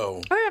guess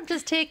so. Or I'm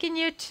just taking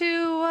you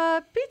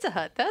to Pizza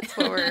Hut. That's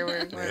where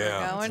we're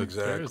going.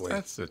 Exactly.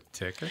 That's a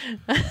ticket.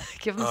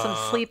 Give them some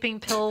sleeping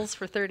pills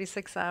for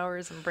 36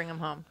 hours and bring them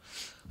home.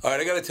 All right,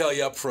 I got to tell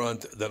you up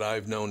front that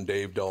I've known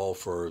Dave Dahl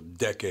for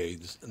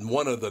decades, and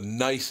one of the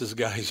nicest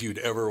guys you'd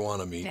ever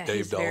want to meet. Yeah, Dave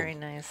he's Dahl, very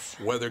nice.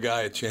 weather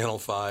guy at Channel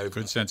 5.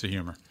 Good sense of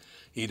humor.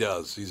 He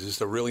does. He's just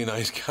a really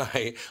nice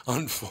guy.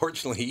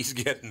 Unfortunately, he's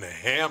getting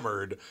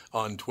hammered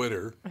on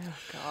Twitter. Oh,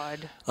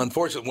 God.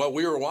 Unfortunately, well,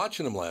 we were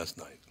watching him last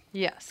night.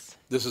 Yes.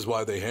 This is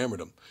why they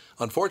hammered him.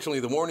 Unfortunately,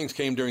 the warnings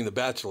came during The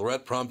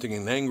Bachelorette, prompting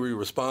an angry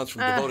response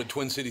from devoted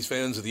Twin Cities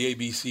fans of the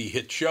ABC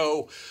hit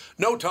show.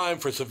 No time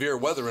for severe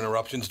weather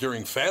interruptions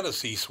during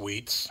fantasy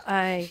suites.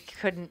 I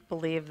couldn't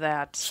believe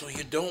that. So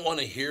you don't want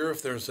to hear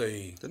if there's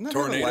a Didn't that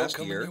tornado happen last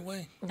coming year? your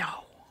way?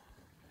 No.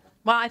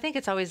 Well, I think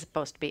it's always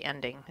supposed to be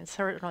ending. It's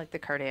sort of like the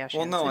Kardashians.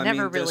 Well, no, it I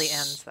never mean, really this,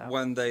 ends, though.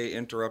 when they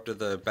interrupted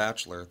The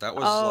Bachelor, that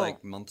was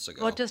like months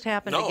ago. Well, it just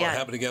happened No, it again.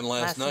 happened again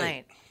last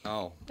night.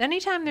 Oh.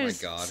 Anytime My there's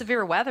God.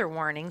 severe weather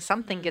warning,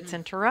 something gets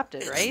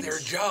interrupted, right? It's their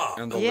job.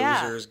 And the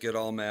Yeah. losers get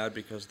all mad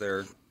because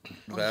they're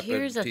Well, vapid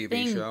here's a TV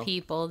thing, show.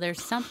 people.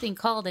 There's something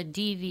called a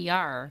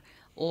DVR,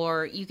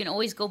 or you can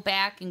always go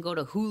back and go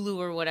to Hulu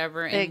or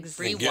whatever and And get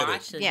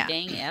rewatch it. the Yeah.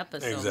 dang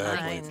episode.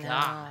 Exactly. My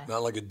God.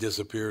 Not like it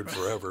disappeared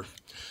forever.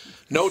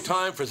 No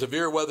time for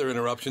severe weather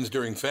interruptions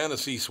during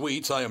fantasy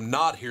suites. I am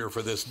not here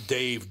for this.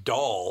 Dave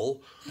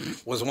Dahl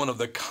was one of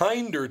the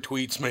kinder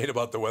tweets made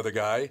about the weather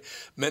guy.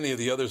 Many of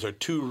the others are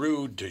too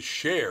rude to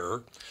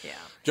share. Yeah.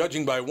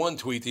 Judging by one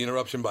tweet, the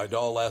interruption by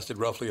Dahl lasted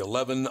roughly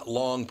 11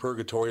 long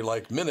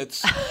purgatory-like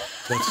minutes.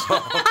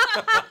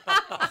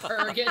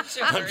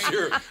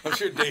 Purgatory. I'm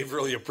sure Dave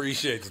really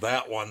appreciates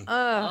that one.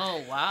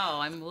 Oh, wow.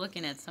 I'm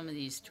looking at some of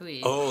these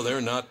tweets. Oh, they're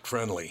not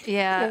friendly.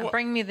 Yeah,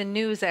 Bring Me the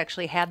News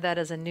actually had that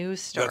as a news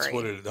story. That's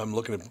what it. I'm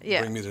looking at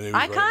Yeah. Bring Me the News I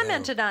right now.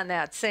 commented on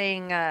that,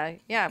 saying,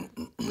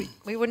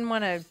 we wouldn't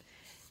want to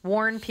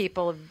warn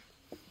people of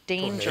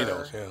danger.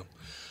 Tornadoes, yeah.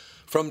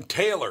 From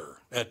Taylor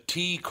at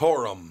T.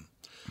 Corum.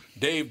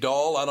 Dave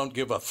Dahl, I don't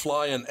give a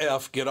flying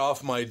F. Get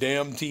off my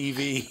damn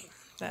TV.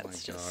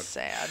 That's just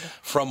sad.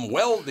 From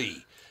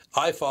Weldy.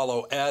 I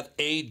follow at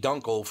A.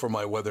 Dunkel for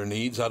my weather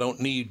needs. I don't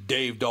need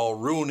Dave Dahl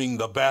ruining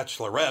The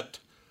Bachelorette.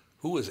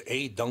 Who is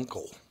A.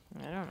 Dunkel?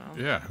 I don't know.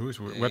 Yeah,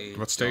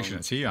 what station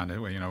is he on?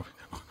 You know,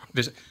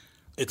 it's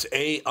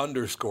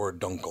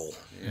A_Dunkel.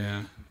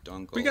 Yeah.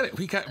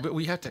 Dunkel.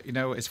 We have to, you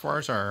know, as far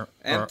as our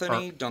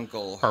Anthony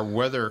Dunkel. our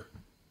weather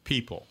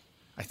people,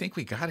 I think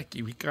we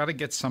gotta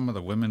get some of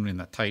the women in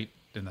the tight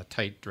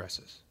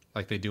dresses,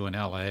 like they do in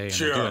L.A. and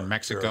they do in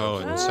Mexico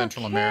and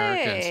Central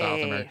America and South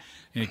America.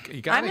 You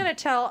gotta, I'm going to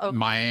tell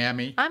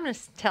Miami. I'm going to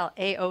tell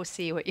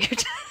AOC what you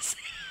just said.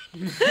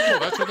 Well,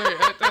 that's what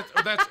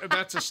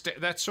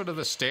that's sort of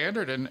the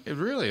standard, and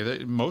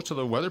most of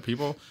the weather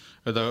people,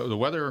 or the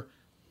weather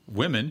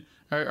women,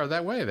 are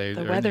that way. They're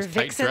in these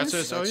tight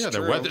dresses. Oh yeah,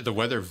 the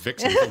weather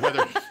vixens, the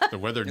weather nymphs. The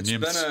weather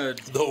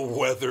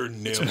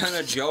nymphs. It's been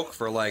a joke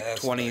for like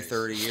 20,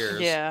 30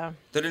 years. Yeah.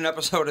 Did an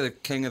episode of The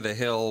King of the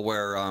Hill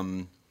where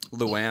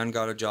Luann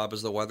got a job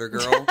as the weather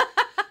girl,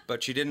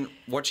 but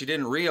what she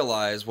didn't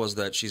realize was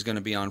that she's going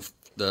to be in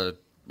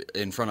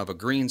front of a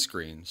green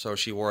screen. So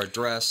she wore a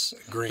dress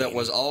that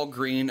was all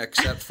green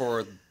except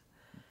for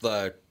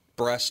the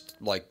breast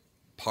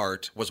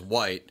part was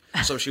white.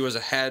 So she was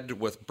a head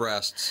with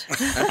breasts and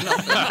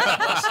nothing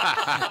else.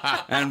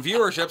 And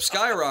viewership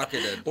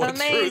skyrocketed.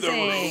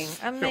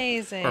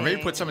 Amazing. Or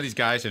maybe put some of these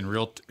guys in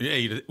we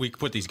could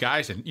put these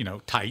guys in,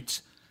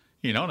 tights,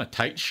 in a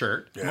tight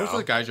shirt. Yeah. Most of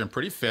the guys are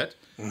pretty fit.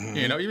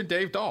 Mm-hmm. Even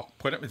Dave Dahl.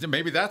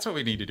 Maybe that's what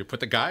we need to do. Put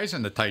the guys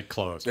in the tight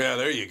clothes. Yeah,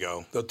 there you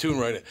go. They'll tune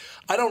right in.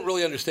 I don't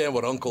really understand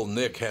what Uncle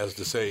Nick has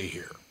to say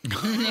here.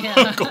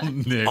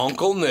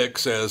 Uncle Nick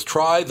says,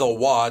 try the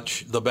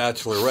watch The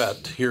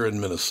Bachelorette here in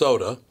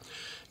Minnesota.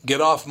 Get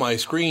off my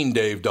screen,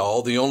 Dave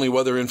Dahl. The only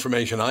weather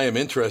information I am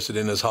interested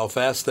in is how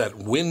fast that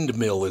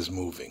windmill is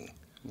moving.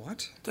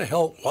 What? The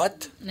hell?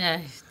 What?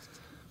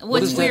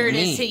 What's weird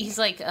is he's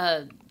like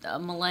a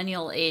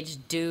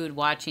millennial-aged dude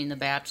watching The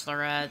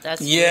Bachelorette.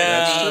 That's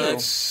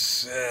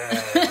it's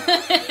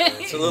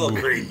a little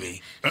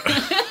creepy.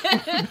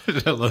 A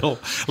little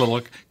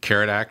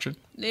carrot action.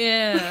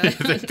 Yeah.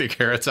 The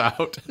carrot's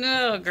out.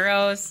 No,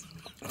 gross.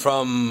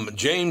 From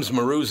James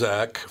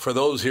Maruzak, for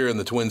those here in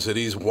the Twin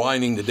Cities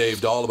whining to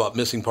Dave Dahl about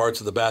missing parts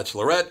of The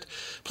Bachelorette,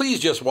 please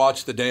just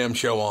watch the damn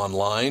show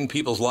online.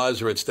 People's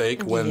lives are at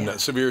stake when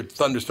severe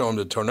thunderstorms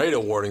and tornado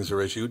warnings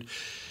are issued.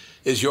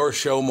 Is your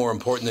show more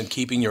important than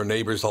keeping your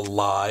neighbors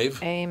alive?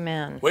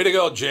 Amen. Way to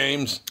go,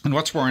 James. And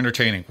what's more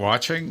entertaining,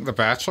 watching The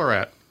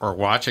Bachelorette or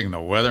watching the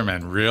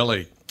weathermen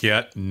really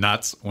get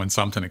nuts when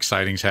something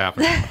exciting's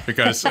happening?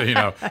 Because, you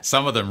know,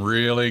 some of them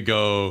really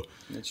go,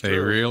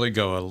 really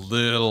go a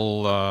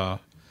little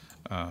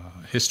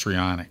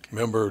histrionic.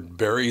 Remember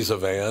Barry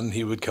Zavan?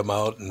 He would come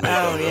out and make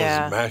all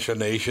those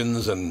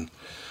machinations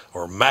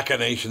or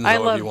machinations,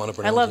 however you want to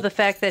pronounce it. I love the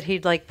fact that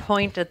he'd like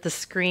point at the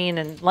screen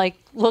and like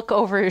look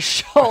over his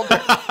shoulder.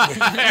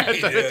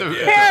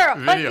 Here,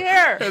 look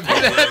here.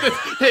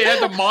 They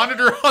had the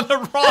monitor on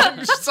the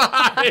wrong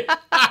side.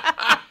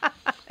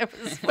 It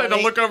was They had to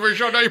look over his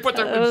shoulder. Now you put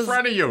them in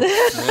front of you.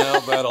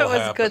 Well, that'll It was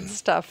happen. good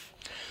stuff.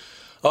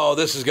 Oh,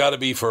 this has got to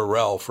be for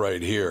Ralph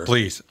right here.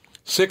 Please.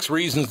 6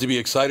 reasons to be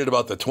excited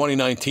about the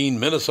 2019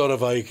 Minnesota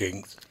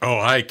Vikings. Oh,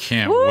 I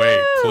can't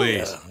wait,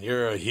 please. Yeah,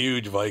 you're a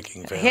huge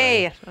Viking fan.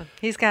 Hey,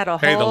 he's got a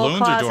Hey, the whole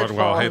Loons are closet doing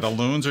well. full Hey, of- the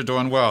Loons are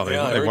doing well. They,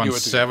 Yeah, I they heard won you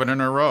at the- 7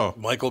 in a row.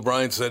 Michael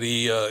Bryant said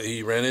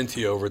he ran into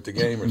you over at the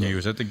game. Or He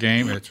was at the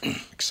game. It's an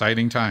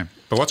exciting time.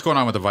 But what's going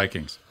on with the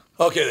Vikings?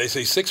 Okay, they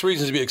say 6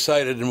 reasons to be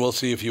excited, and we'll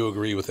see if you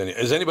agree with any.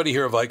 Is anybody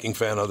here a Viking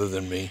fan other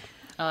than me?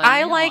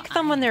 I like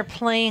them when they're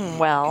playing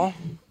well,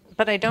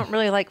 but I don't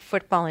really like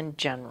football in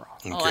general.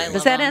 I Does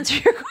love that them. answer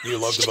your question? You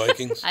love the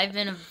Vikings? I've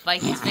been a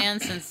Vikings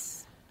fan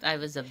since I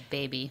was a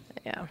baby.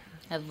 Yeah.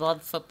 I've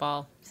loved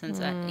football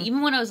since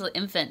even when I was an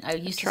infant. I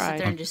used to sit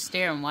there and just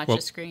stare and watch Well,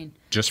 a screen.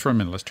 Just for a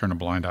minute, let's turn a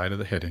blind eye to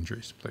the head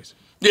injuries, please.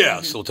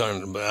 Yeah, still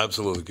time to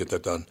absolutely get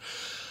that done.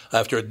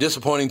 After a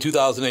disappointing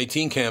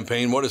 2018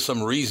 campaign, what are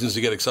some reasons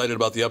to get excited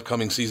about the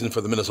upcoming season for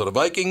the Minnesota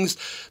Vikings?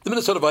 The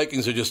Minnesota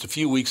Vikings are just a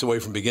few weeks away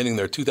from beginning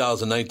their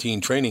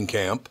 2019 training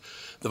camp.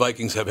 The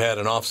Vikings have had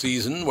an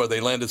off-season where they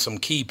landed some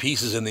key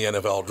pieces in the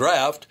NFL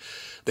draft.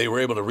 They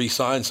were able to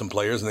re-sign some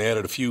players, and they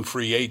added a few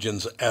free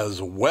agents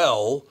as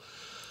well.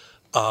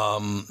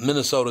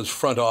 Minnesota's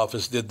front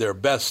office did their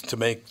best to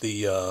make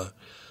the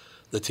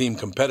team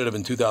competitive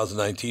in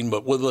 2019,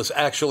 but will this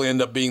actually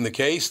end up being the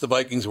case? The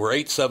Vikings were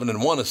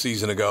 8-7-1 a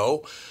season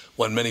ago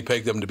when many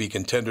pegged them to be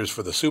contenders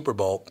for the Super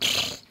Bowl.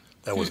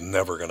 That was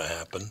never going to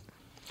happen.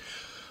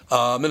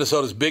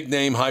 Minnesota's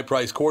big-name,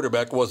 high-priced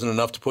quarterback wasn't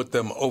enough to put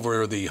them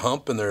over the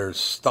hump, and their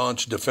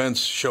staunch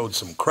defense showed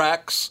some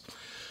cracks.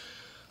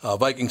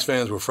 Vikings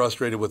fans were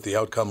frustrated with the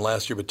outcome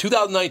last year, but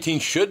 2019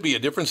 should be a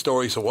different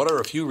story. So what are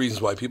a few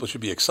reasons why people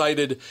should be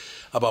excited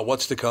about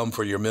what's to come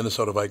for your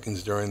Minnesota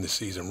Vikings during the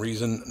season?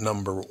 Reason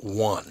number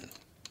 1.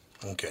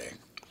 Okay.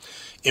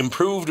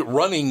 Improved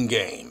running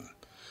game.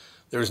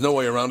 There's no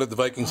way around it. The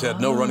Vikings had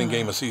no running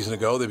game a season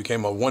ago. They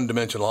became a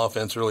one-dimensional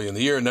offense early in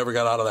the year and never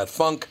got out of that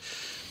funk.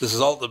 This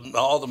has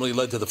ultimately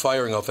led to the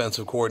firing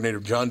offensive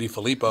coordinator John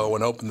DeFilippo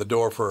and opened the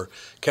door for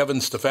Kevin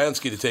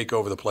Stefanski to take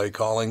over the play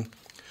calling.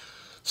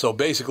 So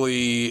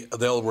basically,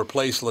 they'll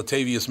replace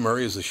Latavius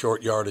Murray as the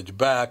short yardage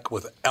back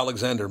with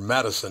Alexander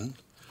Madison.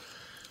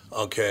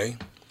 Okay.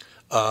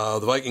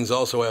 The Vikings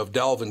also have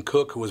Dalvin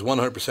Cook, who is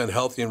 100%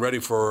 healthy and ready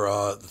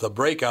for the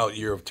breakout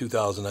year of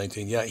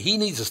 2019. Yeah, he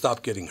needs to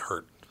stop getting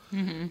hurt.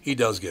 Mm-hmm. He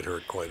does get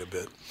hurt quite a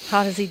bit.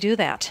 How does he do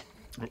that?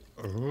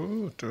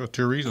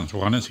 Two reasons.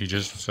 One is he's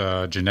just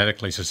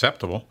genetically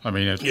susceptible. I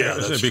mean, it's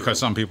because true.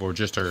 Some people are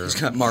just He's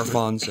got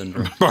Marfan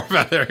syndrome.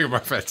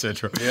 Marfan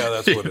syndrome. Yeah,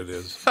 that's what it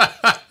is.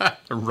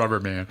 Rubber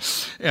man.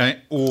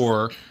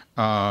 Or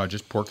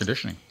just poor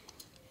conditioning.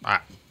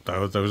 Those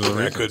are the reasons.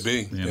 That could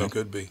be. You know? It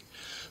could be.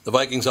 The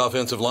Vikings'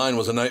 offensive line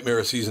was a nightmare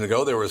a season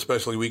ago. They were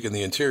especially weak in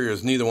the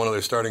interiors. Neither one of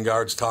their starting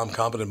guards, Tom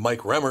Compton and Mike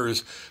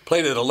Remmers,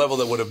 played at a level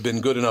that would have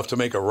been good enough to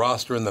make a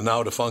roster in the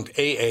now-defunct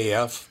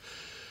AAF.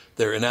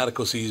 Their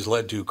inadequacies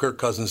led to Kirk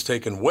Cousins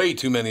taking way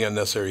too many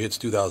unnecessary hits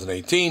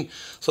 2018,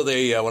 so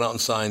they went out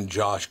and signed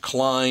Josh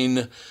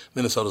Klein.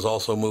 Minnesota's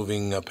also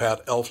moving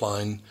Pat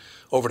Elflein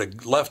over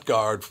to left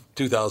guard for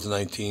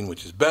 2019,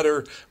 which is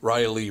better.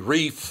 Riley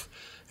Reif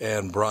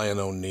and Brian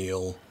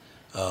O'Neill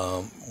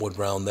would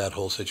round that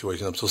whole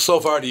situation up. So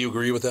far, do you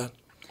agree with that?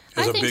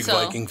 As a think big so.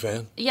 Viking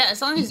fan? Yeah,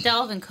 as long as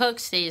Dalvin Cook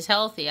stays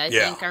healthy, I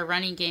Yeah. think our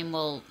running game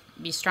will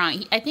be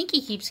strong. I think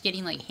he keeps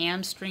getting like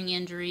hamstring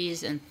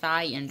injuries and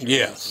thigh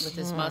injuries with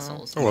his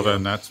muscles. Well,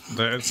 then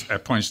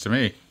that points to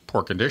me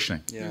poor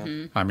conditioning. Yeah.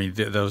 Mm-hmm. I mean,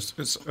 those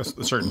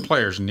certain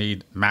players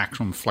need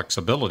maximum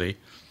flexibility.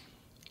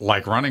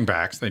 Like running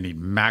backs, they need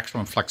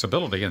maximum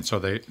flexibility, and so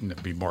they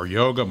be more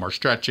yoga, more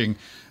stretching,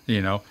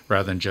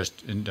 rather than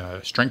just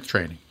strength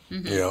training.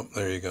 Mm-hmm. Yeah,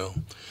 there you go.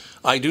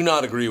 I do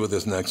not agree with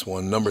this next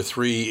one. Number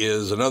 3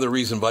 is another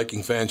reason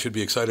Viking fans should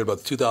be excited about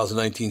the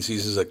 2019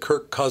 season is that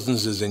Kirk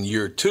Cousins is in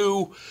year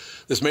 2.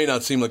 This may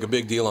not seem like a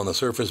big deal on the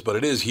surface, but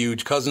it is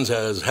huge. Cousins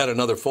has had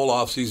another full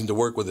offseason to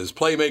work with his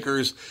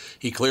playmakers.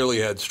 He clearly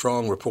had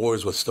strong rapport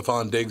with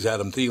Stephon Diggs,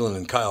 Adam Thielen,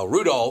 and Kyle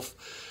Rudolph.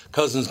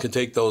 Cousins can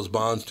take those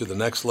bonds to the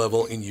next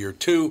level in year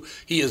 2.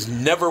 He has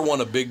never won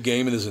a big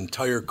game in his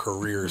entire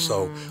career,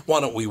 so why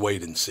don't we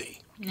wait and see?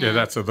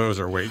 Yeah, those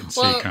are wait and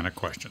see kind of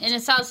questions. And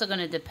it's also going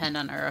to depend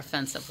on our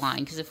offensive line,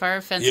 because if our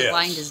offensive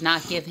line does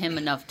not give him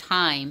enough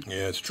time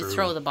to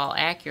throw the ball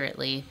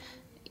accurately,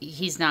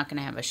 he's not going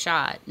to have a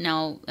shot.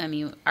 Now, I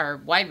mean, our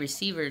wide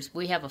receivers,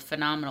 we have a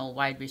phenomenal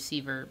wide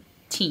receiver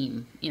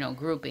team,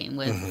 grouping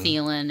with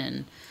Thielen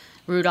and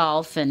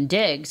Rudolph and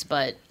Diggs,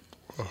 but,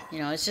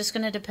 it's just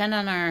going to depend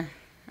on our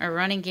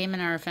running game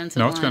and our offensive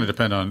line. No, it's going to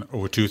depend on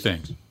two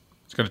things.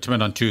 It's going to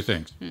depend on two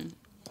things.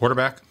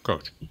 Quarterback,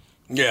 coach.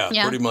 Yeah,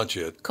 pretty much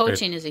it.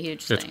 Coaching is a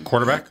huge thing. It's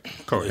quarterback,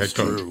 coach,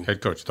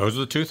 head coach. Those are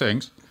the two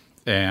things,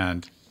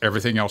 and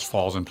everything else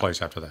falls in place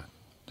after that.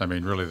 I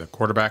mean, really, the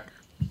quarterback,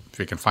 if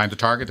he can find the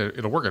target,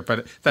 it'll work.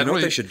 But you know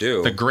what they should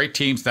do? The great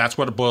teams, that's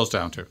what it boils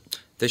down to.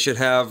 They should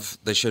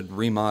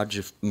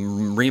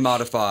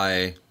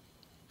remodify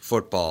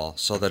football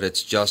so that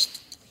it's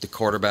just the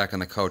quarterback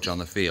and the coach on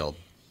the field.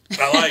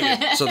 I like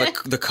it. So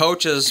the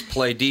coaches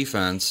play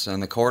defense,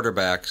 and the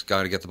quarterback's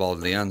got to get the ball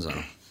to the end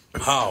zone.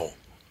 How?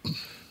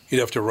 You'd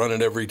have to run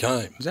it every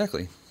time.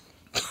 Exactly.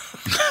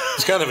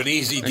 It's kind of an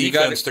easy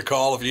defense to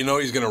call if you know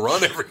he's going to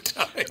run every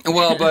time.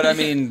 Well, but I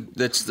mean,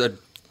 it's the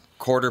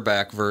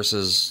quarterback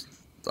versus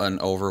an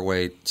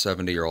overweight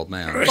 70-year-old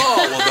man. Oh,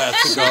 well,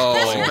 that's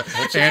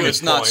and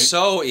it's not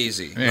so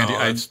easy. Andy,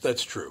 no,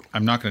 that's true.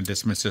 I'm not going to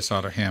dismiss this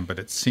out of hand, but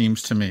it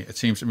seems to me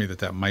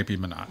that might be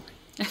monotony.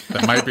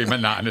 That might be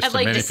monotonous to many people.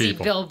 I'd like to see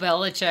Bill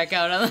Belichick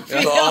out on the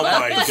field. Oh,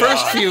 my God. The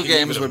first few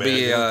games would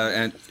be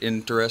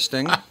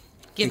interesting.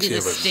 Give you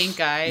the stink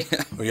eye.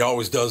 He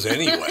always does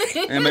anyway.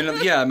 I mean,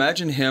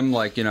 imagine him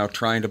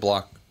trying to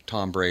block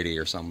Tom Brady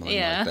or something like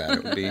that.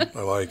 It would be.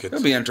 I like it. It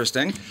would be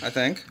interesting, I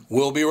think.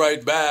 We'll be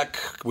right back.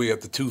 We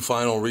have the two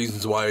final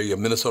reasons why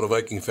Minnesota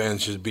Viking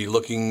fans should be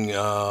looking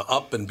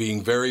up and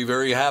being very,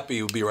 very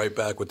happy. We'll be right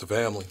back with the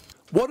family.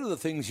 What are the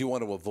things you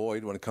want to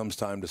avoid when it comes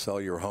time to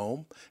sell your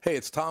home? Hey,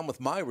 it's Tom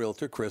with my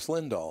realtor, Chris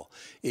Lindahl.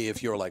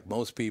 If you're like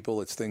most people,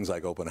 it's things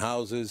like open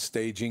houses,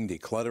 staging,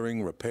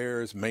 decluttering,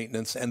 repairs,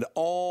 maintenance, and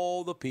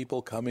all the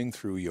people coming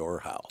through your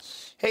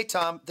house. Hey,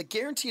 Tom, the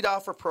Guaranteed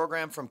Offer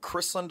program from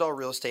Chris Lindahl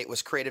Real Estate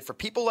was created for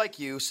people like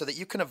you so that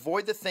you can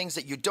avoid the things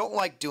that you don't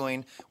like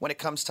doing when it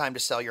comes time to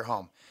sell your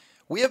home.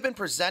 We have been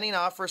presenting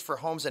offers for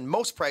homes in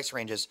most price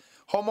ranges.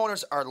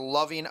 Homeowners are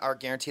loving our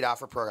Guaranteed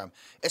Offer program,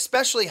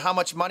 especially how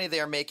much money they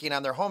are making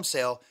on their home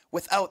sale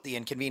without the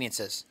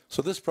inconveniences.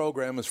 So this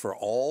program is for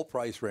all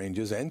price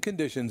ranges and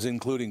conditions,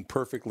 including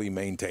perfectly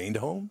maintained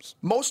homes?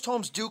 Most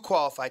homes do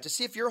qualify. To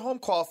see if your home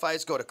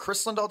qualifies, go to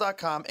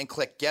chrislindahl.com and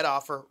click Get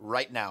Offer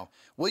right now.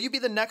 Will you be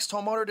the next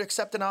homeowner to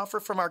accept an offer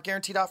from our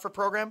Guaranteed Offer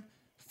program?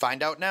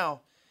 Find out now.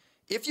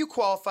 If you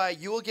qualify,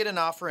 you will get an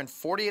offer in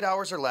 48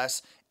 hours or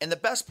less, and the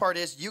best part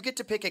is you get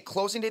to pick a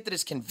closing date that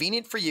is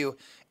convenient for you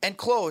and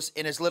close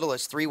in as little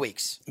as 3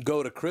 weeks.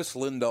 Go to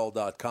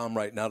chrislindahl.com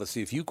right now to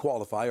see if you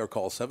qualify or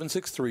call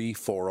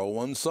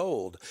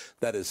 763-401-SOLD.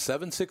 That is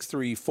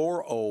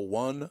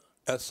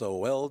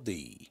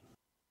 763-401-SOLD.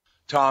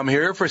 Tom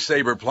here for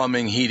Sabre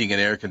Plumbing, Heating,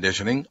 and Air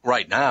Conditioning.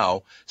 Right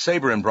now,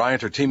 Sabre and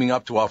Bryant are teaming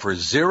up to offer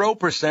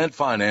 0%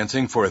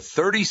 financing for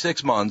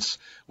 36 months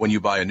when you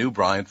buy a new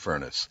Bryant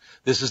furnace.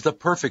 This is the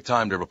perfect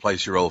time to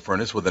replace your old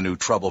furnace with a new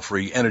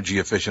trouble-free,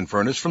 energy-efficient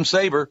furnace from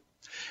Sabre.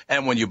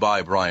 And when you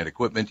buy Bryant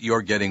equipment,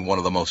 you're getting one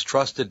of the most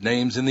trusted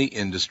names in the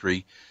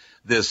industry.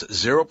 This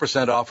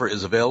 0% offer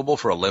is available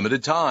for a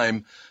limited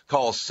time.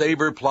 Call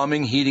Sabre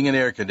Plumbing, Heating, and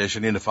Air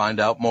Conditioning to find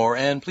out more,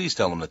 and please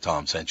tell them that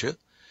Tom sent you.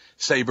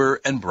 Sabre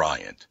and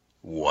Bryant,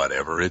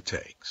 whatever it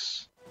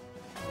takes.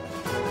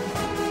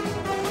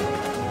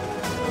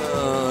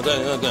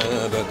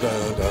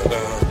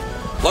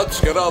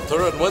 Let's get out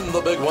there and win the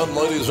big one,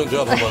 ladies and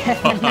gentlemen.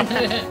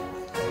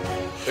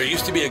 There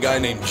used to be a guy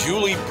named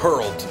Julie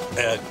Perlt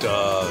at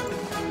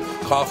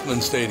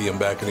Kauffman Stadium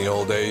back in the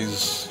old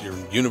days, your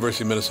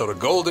University of Minnesota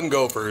Golden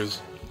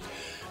Gophers.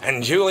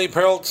 And Julie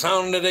Perlt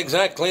sounded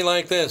exactly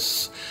like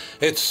this.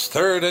 It's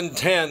 3rd and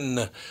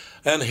 10,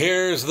 and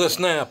here's the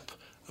snap.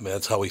 I mean,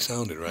 that's how he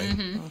sounded, right?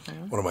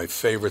 Mm-hmm. One of my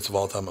favorites of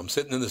all time. I'm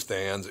sitting in the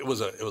stands. It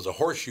was a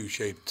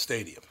horseshoe-shaped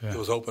stadium. Yeah. It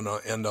was open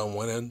end on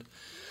one end.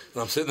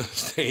 And I'm sitting in the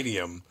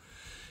stadium,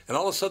 and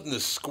all of a sudden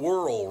this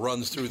squirrel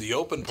runs through the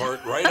open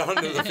part right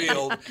onto the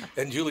field,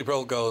 and Julie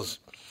Perlt goes,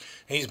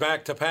 he's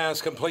back to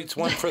pass, completes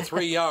one for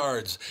 3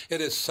 yards.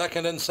 It is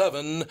 2nd and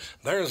 7.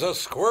 There's a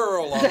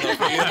squirrel on the field.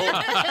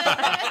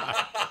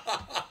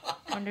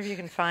 I wonder if you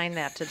can find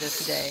that to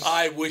this day.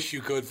 I wish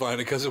you could find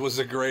it because it was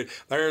a great.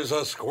 There's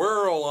a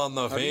squirrel on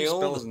the field. How do you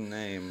spell his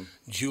name?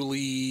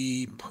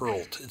 Julie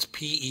Perlt. It's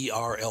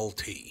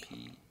Perlt.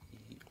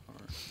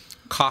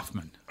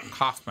 Kaufman.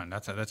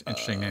 That's an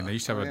interesting name. They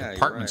used to have a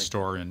department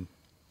store in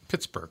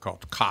Pittsburgh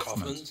called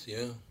Kaufman's.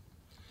 Yeah.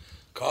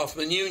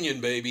 Kaufman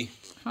Union, baby.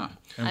 Huh.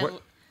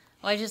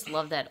 I just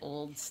love that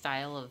old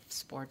style of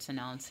sports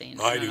announcing.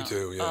 I do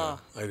too. Yeah,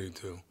 I do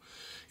too.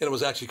 And it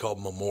was actually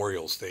called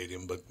Memorial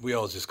Stadium, but we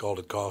always just called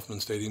it Kauffman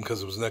Stadium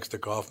because it was next to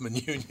Kaufman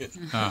Union.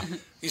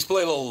 Used to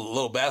play a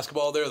little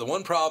basketball there. The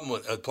one problem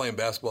with playing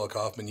basketball at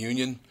Kaufman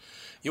Union,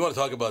 you want to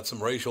talk about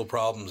some racial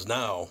problems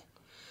now.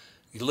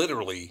 You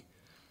literally,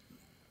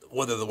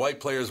 whether the white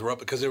players were up,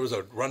 because there was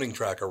a running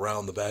track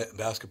around the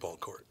basketball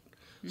court.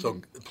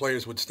 So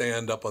players would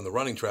stand up on the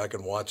running track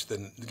and watch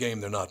the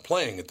game they're not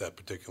playing at that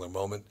particular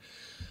moment.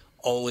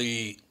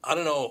 Only, I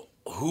don't know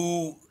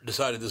who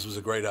decided this was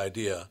a great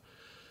idea,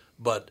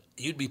 but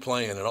you'd be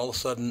playing and all of a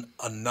sudden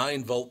a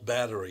 9-volt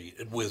battery,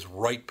 it whizzed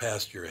right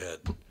past your head.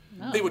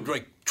 Oh. They would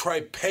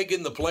try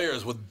pegging the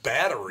players with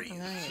batteries.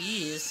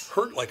 Jeez.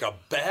 Hurt like a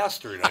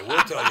bastard, I will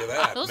tell you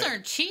that. Those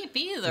aren't cheap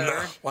either.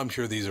 No, well, I'm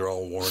sure these are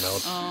all worn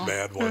out,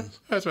 bad ones.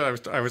 That's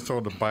what I was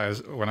told to buy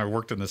when I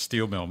worked in the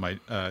steel mill.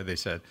 They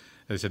said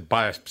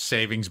buy a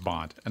savings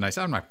bond, and I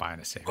said I'm not buying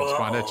a savings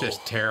bond. It's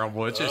just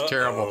terrible. It's just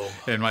terrible.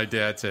 And my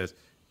dad says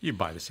you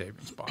buy the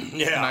savings bond.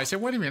 Yeah. And I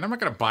said, what do you mean? I'm not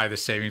going to buy the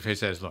savings. He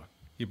says, look,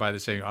 you buy the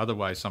savings.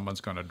 Otherwise,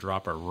 someone's going to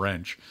drop a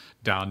wrench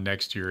down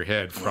next to your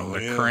head from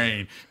the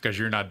crane because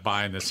you're not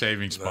buying the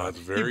savings bond.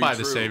 You buy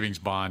the savings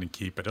bond and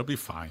keep it. It'll be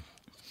fine.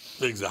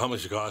 How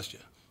much it cost you?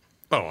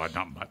 Oh,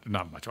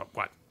 not much.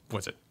 What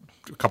was it?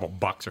 A couple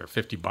bucks or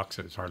 $50?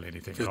 It's hardly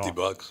anything at all.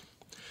 $50.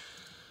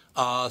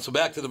 So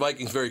back to the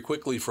Vikings very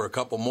quickly for a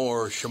couple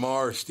more.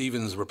 Shamar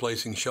Stevens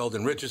replacing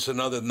Sheldon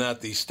Richardson. Other than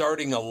that, the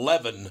starting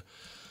 11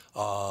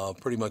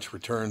 pretty much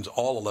returns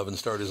all 11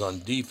 starters on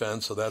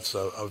defense, so that's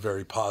a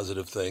very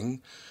positive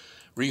thing.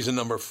 Reason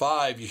number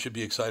 5, you should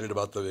be excited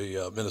about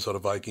the Minnesota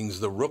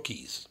Vikings, the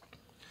rookies.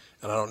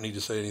 And I don't need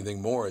to say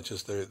anything more. It's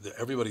just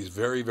everybody's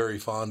very, very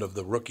fond of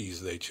the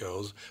rookies they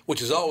chose,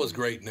 which is always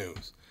great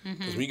news.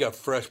 Because we got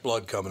fresh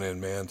blood coming in,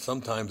 man.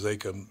 Sometimes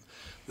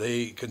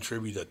they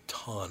contribute a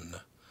ton.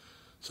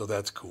 So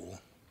that's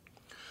cool.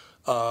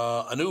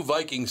 A new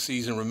Vikings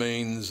season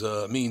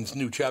means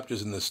new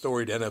chapters in the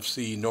storied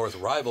NFC North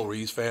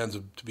rivalries. Fans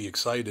are to be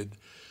excited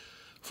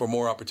for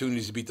more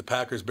opportunities to beat the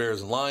Packers,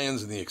 Bears, and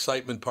Lions, and the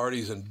excitement,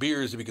 parties, and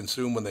beers to be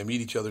consumed when they meet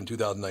each other in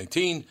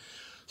 2019.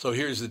 So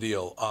here's the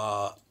deal.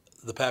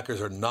 The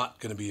Packers are not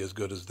going to be as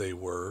good as they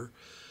were.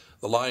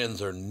 The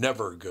Lions are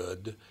never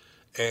good.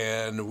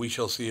 And we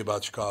shall see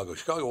about Chicago.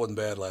 Chicago wasn't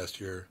bad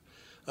last year.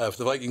 If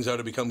the Vikings are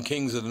to become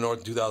kings of the North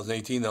in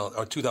 2019, they'll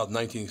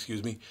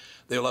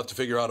have to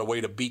figure out a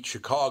way to beat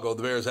Chicago.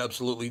 The Bears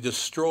absolutely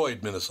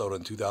destroyed Minnesota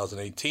in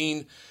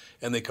 2018,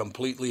 and they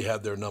completely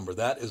had their number.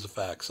 That is a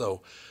fact.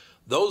 So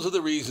those are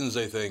the reasons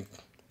they think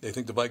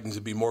the Vikings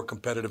would be more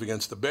competitive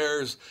against the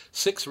Bears.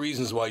 6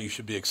 reasons why you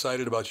should be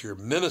excited about your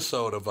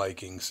Minnesota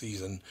Vikings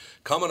season.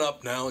 Coming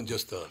up now in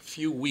just a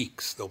few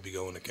weeks, they'll be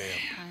going to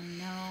camp. I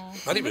know.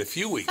 Not even a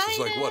few weeks. It's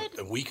like, what,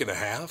 a week and a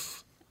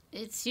half?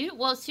 It's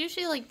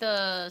usually like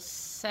the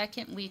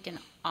second week in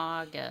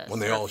August. When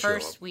they all show up.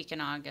 First week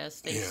in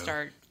August, they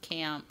start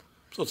camp.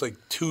 So it's like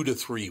 2 to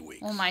 3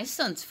 weeks. Well, my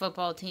son's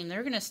football team,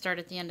 they're going to start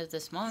at the end of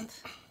this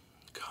month.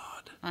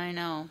 God. I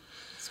know.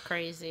 It's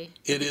crazy.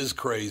 It is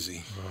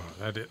crazy.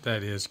 Oh,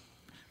 that is.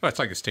 Well, it's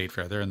like a state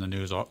fair. They're in the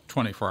news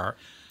 24 hour,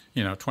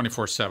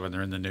 24/7.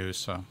 They're in the news.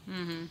 So.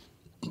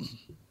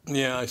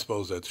 Yeah, I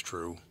suppose that's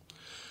true.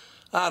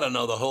 I don't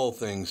know. The whole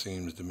thing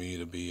seems to me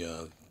to be.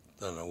 I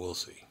don't know. We'll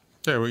see.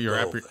 Yeah, well, you're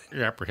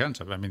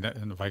apprehensive. I mean,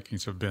 and the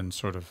Vikings have been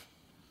sort of,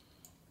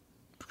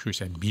 should we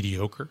say,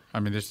 mediocre. I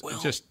mean, it's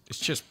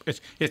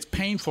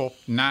painful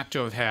not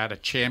to have had a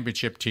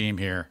championship team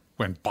here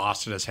when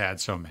Boston has had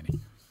so many.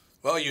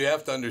 Well, you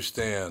have to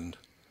understand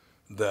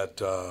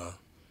that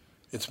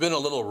it's been a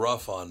little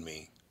rough on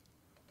me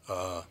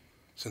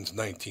since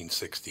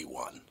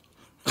 1961.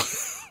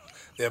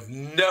 They have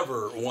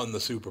never won the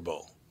Super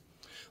Bowl.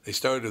 They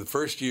started the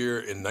first year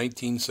in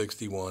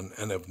 1961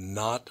 and have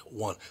not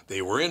won.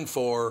 They were in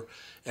 4,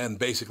 and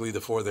basically the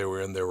 4 they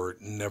were in, they were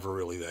never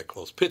really that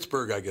close.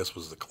 Pittsburgh, I guess,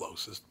 was the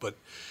closest, but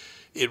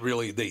it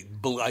really,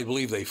 I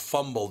believe they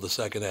fumbled the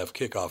second half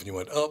kickoff, and you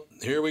went, oh,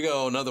 here we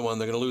go, another one.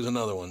 They're going to lose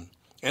another one.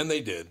 And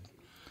they did,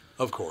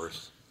 of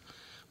course,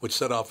 which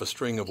set off a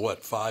string of,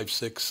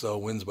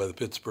 5-6 wins by the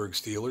Pittsburgh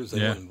Steelers.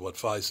 They won,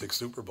 5-6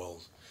 Super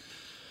Bowls.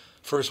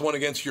 First one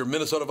against your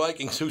Minnesota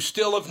Vikings, who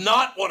still have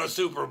not won a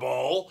Super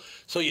Bowl.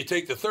 So you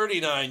take the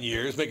 39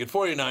 years, make it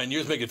 49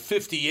 years, make it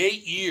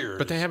 58 years.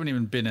 But they haven't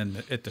even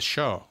been at the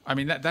show. I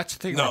mean, that's the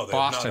thing about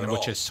Boston,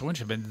 which is so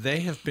interesting. They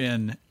have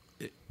been,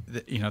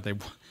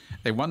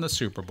 they won the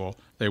Super Bowl.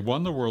 They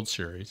won the World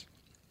Series.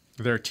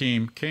 Their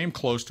team came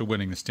close to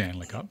winning the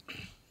Stanley Cup.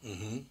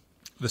 Mm-hmm.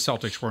 The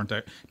Celtics weren't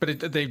that,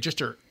 but they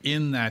just are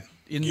at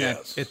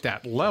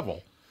that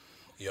level.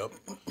 Yep.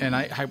 And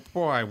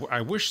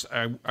I wish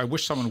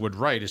someone would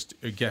write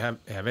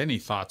have any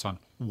thoughts on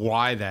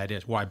why that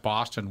is, why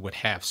Boston would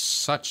have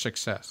such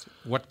success.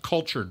 What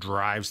culture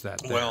drives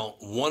that there? Well,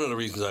 one of the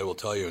reasons I will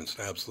tell you, and it's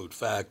an absolute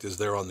fact, is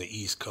they're on the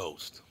East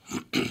Coast.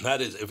 That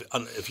is,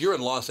 if you're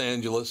in Los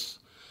Angeles,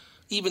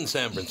 even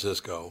San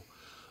Francisco,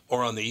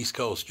 or on the East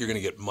Coast, you're going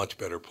to get much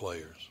better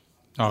players.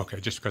 Oh, okay,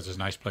 just because it's a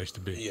nice place to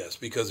be. Yes,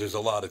 because there's a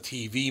lot of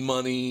TV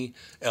money.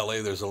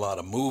 L.A., there's a lot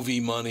of movie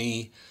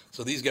money.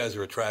 So these guys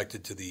are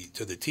attracted to the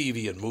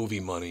TV and movie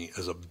money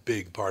as a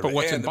big part of it.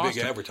 What's and in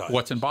Boston? Big advertising.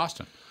 What's in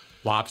Boston?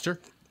 Lobster?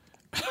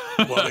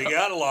 Well, they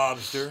got a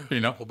lobster.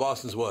 Well,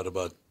 Boston's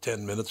about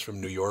 10 minutes from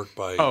New York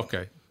by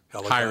okay.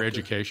 helicopter. Higher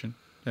education.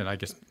 And I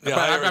guess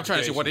I'm trying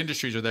to see what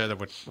industries are there that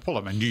would pull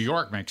them. And New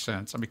York makes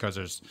sense because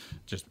there's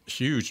just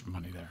huge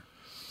money there.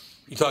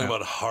 You talking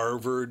about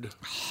Harvard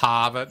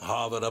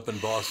up in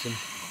Boston?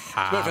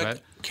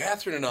 fact,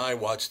 Catherine and I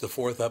watched the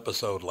 4th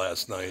episode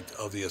last night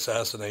of the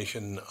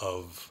assassination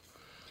of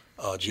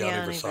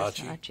Gianni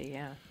Versace.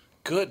 Yeah.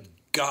 Good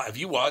God, have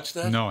you watched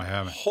that? No, I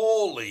haven't.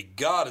 Holy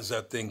God, does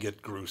that thing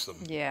get gruesome?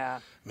 Yeah.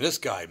 I mean, this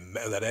guy,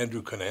 that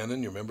Andrew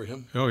Cunanan, you remember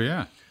him? Oh,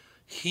 yeah.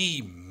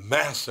 He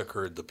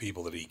massacred the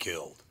people that he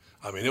killed.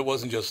 I mean, it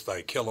wasn't just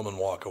like kill them and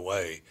walk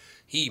away.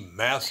 He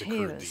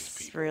massacred these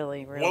people.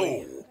 Really.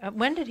 Whoa.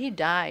 When did he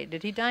die?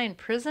 Did he die in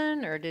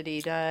prison or did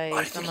he die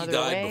I some think other he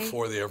died way?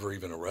 before they ever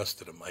even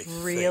arrested him.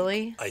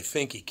 Really? I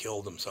think he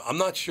killed himself. I'm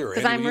not sure.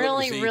 Because I'm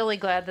really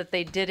glad that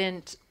they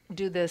didn't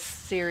do this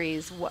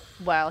series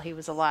while he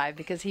was alive,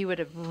 because he would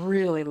have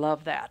really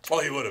loved that. Oh,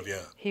 he would have,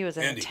 yeah. He was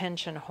an Andy,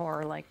 attention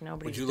whore like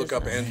nobody's would you look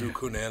up Andrew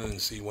Cunanan and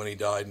see when he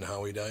died and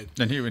how he died?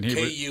 And he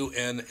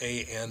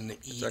Kunanen.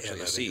 It's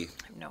actually a C.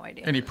 I have no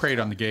idea. And he preyed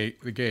on the gay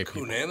people,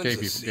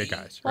 Cunanan's gay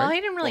guys. Well, right?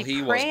 he didn't really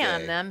he was prey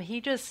on gay. them. He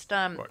just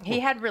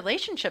he had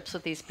relationships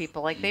with these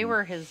people. Like they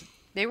were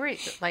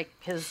like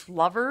his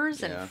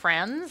lovers and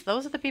friends.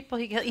 Those are the people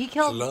he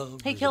killed.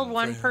 Lovers He killed and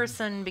one friends.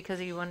 person because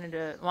he wanted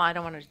to. Well, I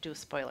don't want to do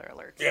spoiler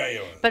alerts. Yeah, you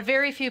are. But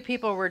very few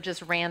people were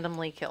just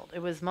randomly killed. It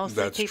was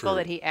mostly That's people true.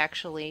 that he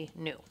actually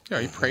knew.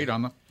 Yeah, he preyed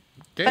on the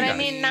gay But guys. I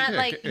mean, not Yeah,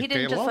 like gay he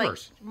didn't just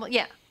lovers. like. Well,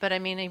 yeah, but I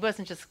mean, he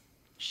wasn't just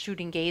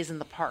shooting gays in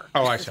the park.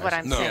 Oh, I is see, what I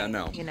I'm see. No, saying.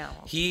 no. You know.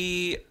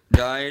 He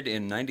died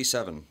in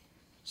 97.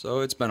 So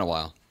it's been a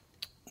while.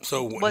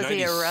 So Was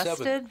he 97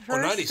 arrested Well,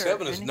 first,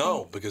 97 or is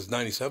no, because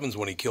 97 is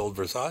when he killed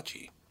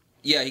Versace.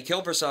 Yeah, he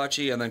killed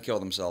Versace and then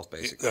killed himself,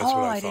 basically. That's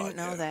what I I thought. didn't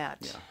know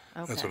that.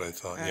 Okay. That's what I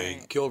thought. All Yeah, he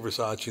right. killed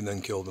Versace and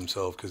then killed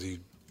himself because he.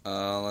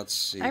 Let's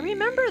see. I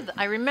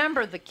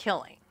remember the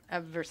killing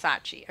of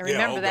Versace. I Yeah,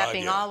 remember oh that God,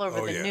 being yeah. all over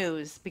Oh, the yeah.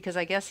 news because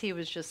I guess he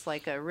was just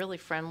like a really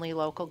friendly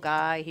local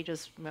guy. He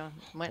just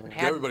went and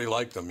had. Everybody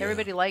liked him. Yeah.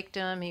 Everybody liked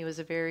him. He was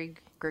a very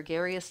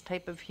gregarious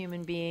type of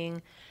human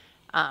being.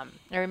 I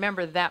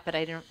remember that, but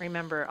I didn't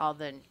remember all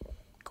the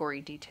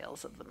gory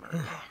details of the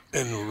murder.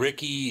 And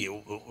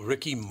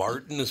Ricky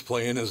Martin is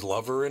playing his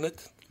lover in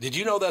it. Did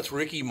you know that's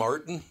Ricky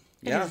Martin?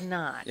 Yeah, It is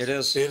not. It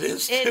is. It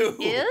is It too.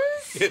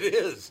 is? It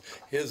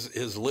is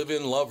his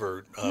live-in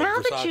lover. Now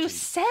Versace, that you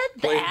said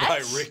played that.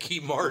 by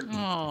Ricky Martin.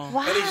 Wow.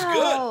 And he's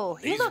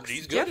good. He looks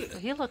he's good at diff- it.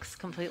 He looks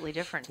completely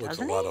different, Looks a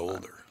doesn't lot he?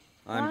 older.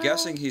 I'm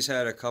guessing he's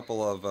had a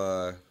couple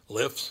of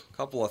Lifts.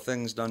 couple of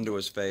things done to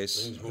his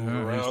face. He's moving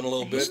around a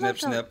little bit. Snip,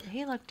 snip.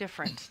 He looked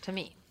different to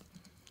me.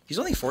 He's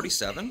only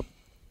 47.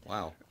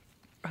 Wow.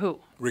 Who?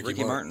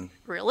 Ricky Martin.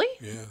 Really?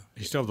 Yeah.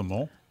 You still have the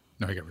mole?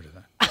 No, he got rid of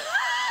that.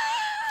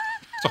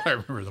 So I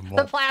remember the mole.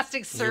 The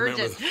plastic You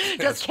remember surgeon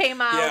just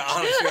came out. Yeah,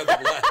 honestly,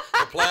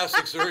 the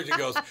plastic surgeon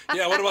goes,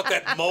 yeah, what about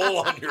that mole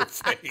on your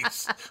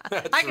face?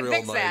 That's I can real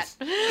fix nice.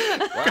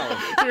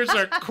 that. Wow. Here's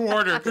a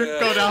quarter.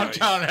 Go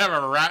downtown and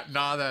have a rat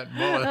gnaw that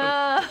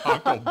mole.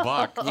 Uncle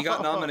Buck. He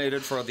got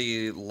nominated for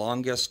the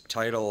longest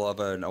title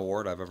of an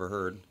award I've ever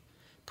heard.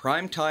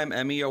 Primetime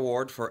Emmy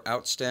Award for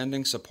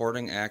Outstanding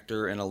Supporting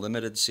Actor in a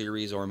Limited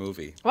Series or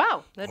Movie.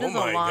 Wow, that is Oh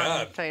my a long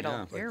God. title. Yeah.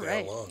 Like You're that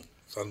right. long.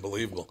 It's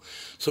unbelievable.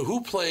 So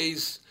who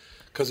plays,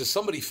 because it's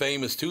somebody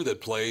famous too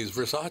that plays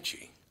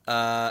Versace.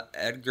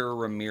 Edgar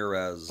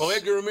Ramirez. Oh,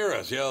 Edgar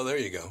Ramirez. Yeah, there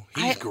you go.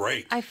 He's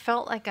great. I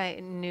felt like I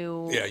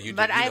knew. Yeah, you do-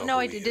 But you I have know no who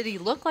idea. he Did he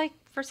look like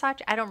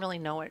Versace? I don't really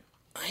know what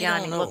I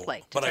Gianni don't know, looked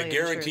like. but I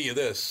guarantee you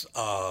this.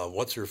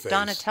 What's her face?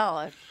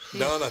 Donatella.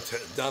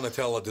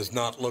 Donatella does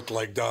not look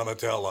like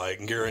Donatella. I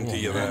can guarantee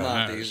you Well,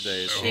 that. not these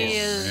days. She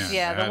is. man,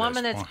 Yeah, the that woman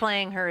is that's fun.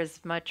 playing her is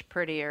much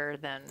prettier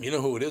than. You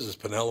know who it is? It's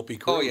Penelope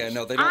Cruz. Oh, yeah,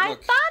 no, they don't I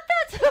look thought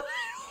that's who it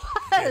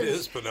was. It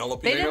is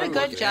Penelope They Cruz. did a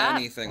good look job.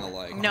 anything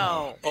alike.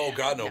 No. Oh,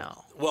 God, no.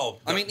 No. Well,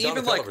 I mean,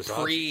 even Donatella like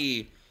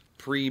Versace.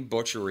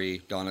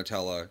 pre-butchery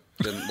Donatella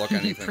didn't look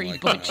anything like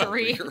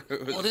Pre-butchery. Penelope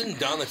Cruz. Well, didn't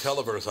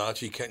Donatella Versace?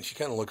 She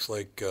kind of looks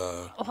like.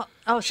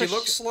 Oh, She so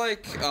looks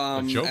like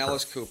Joker.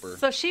 Alice Cooper.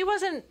 So she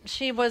wasn't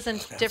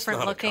different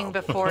not a looking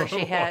compliment. before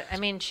she had. I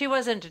mean, she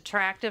wasn't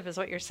attractive, is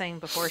what you're saying,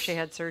 before she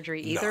had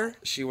surgery either.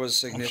 She was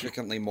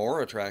significantly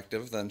more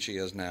attractive than she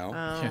is now.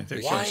 Yeah,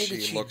 Because Why she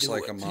did she looks do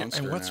like it? a Yeah,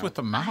 monster and what's now. with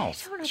the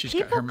mouth? I don't know. She's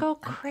got People her- go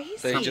crazy.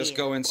 They just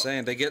go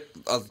insane. They get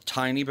a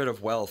tiny bit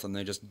of wealth and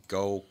they just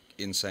go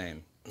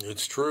insane.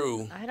 It's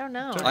true. I don't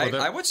know.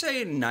 I would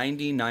say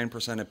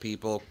 99% of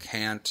people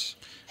can't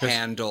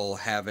handle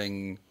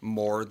having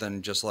more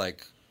than just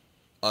like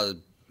a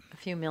A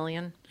few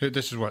million.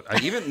 This is what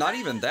even not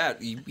even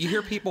that. You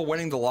hear people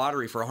winning the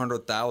lottery for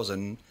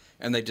 100,000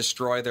 and they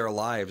destroy their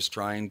lives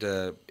trying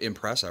to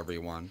impress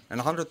everyone. And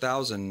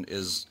 100,000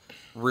 is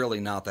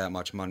really not that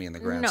much money in the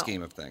grand No.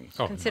 scheme of things.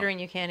 Considering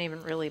you can't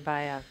even really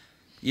buy a.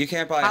 You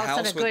can't buy a House in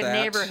house a with good that.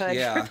 neighborhood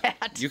Yeah, for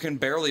that. you can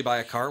barely buy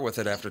a car with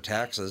it after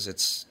taxes.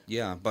 It's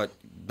but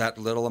that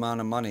little amount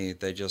of money,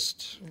 they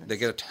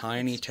get a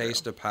tiny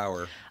taste of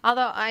power.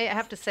 Although I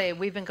have to say,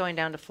 we've been going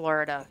down to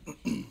Florida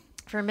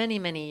for many,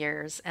 many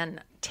years.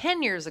 And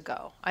 10 years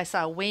ago, I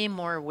saw way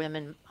more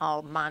women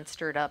all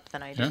monstered up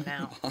than I do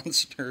now.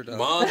 Monstered up.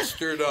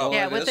 Monstered up.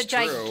 Yeah, it with the is true.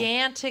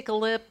 gigantic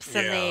lips,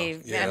 and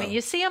I mean, you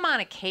see them on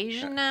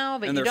occasion now,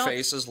 but And you their don't.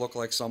 faces look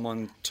like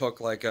someone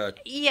took like a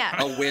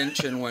Yeah.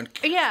 winch and went.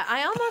 Yeah,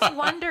 I almost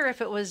wonder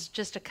if it was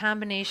just a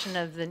combination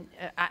of the.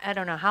 I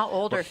don't know how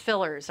old are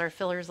fillers. Are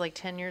fillers like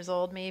 10 years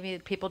old? Maybe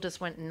people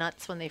just went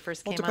nuts when they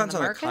first Well, came it depends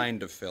on the on the market.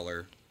 kind of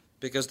filler,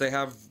 because they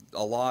have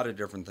a lot of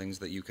different things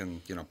that you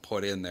can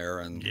put in there,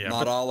 and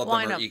not all of Well,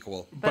 I them are know.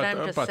 equal. But I'm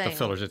just the saying.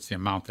 fillers, it's the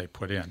amount they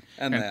put in.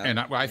 And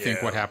that. I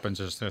think what happens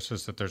is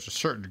that there's a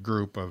certain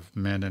group of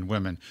men and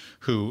women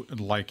who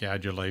like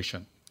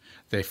adulation.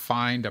 They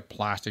find a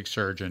plastic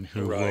surgeon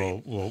who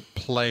will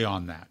play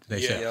on that.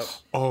 They say,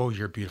 "Oh,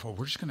 you're beautiful.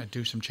 We're just going to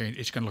do some change.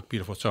 It's going to look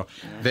beautiful." So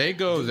they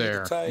go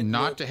there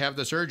not to have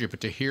the surgery,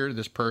 but to hear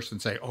this person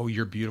say, "Oh,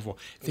 you're beautiful."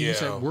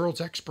 He's a world's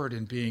expert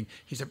in being.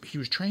 He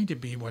was trained to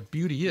be what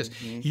beauty is.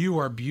 You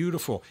are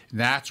beautiful.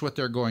 That's what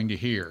they're going to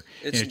hear.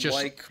 It's just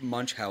like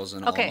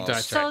Munchausen. Okay,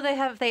 almost. so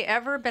have they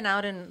ever been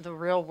out in the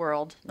real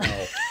world?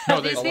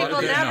 No. These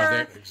people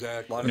never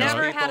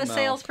Exactly. had a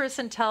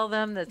salesperson tell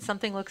them that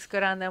something looks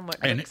good on them, what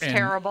looks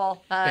terrible.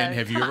 And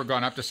have you ever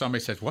gone up to somebody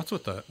and said, "What's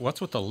with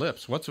the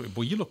lips? Well,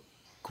 you look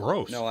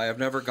gross." No, I have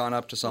never gone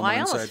up to someone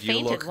and said, "You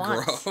look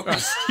gross."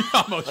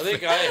 I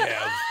think I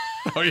have.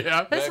 Oh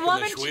yeah. This Back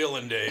woman, in the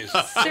Schwelen days.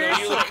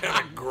 Seriously, You look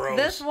kind of gross.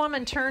 this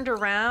woman turned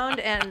around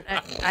and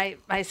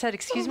I said,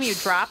 "Excuse me, you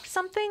dropped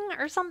something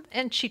or something?"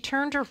 And she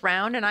turned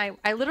around and I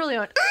literally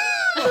went.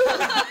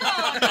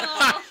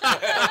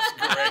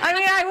 I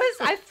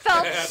mean, I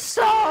felt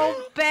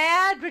so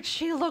bad, but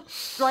she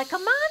looked like a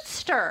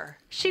monster.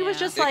 She was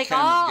just It like can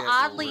all get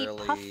oddly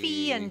really-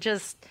 puffy and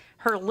just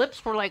her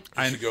lips were like.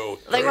 I go,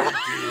 Like, thank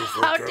you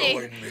for how telling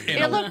dare- me.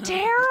 It looked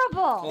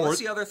terrible. Well, that's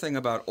the other thing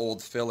about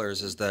old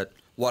fillers is that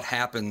what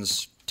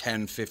happens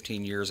 10,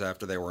 15 years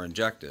after they were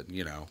injected,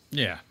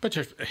 Yeah, but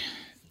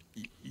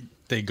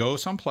they go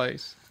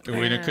someplace. I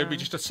mean, it could be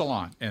just a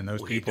salon, and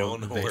those people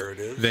don't know where it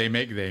is. They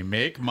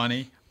make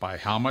money by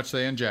how much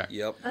they inject.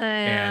 Yep.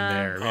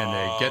 And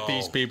they get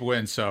these people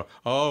in. So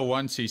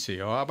 1 cc.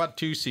 Oh, how about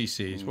 2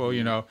 cc's?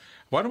 Well,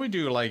 why don't we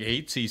do like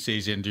 8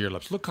 cc's into your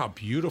lips? Look how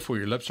beautiful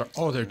your lips are.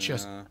 Oh, they're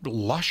just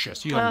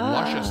luscious. You have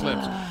luscious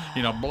lips.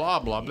 Blah blah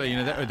blah.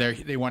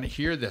 They want to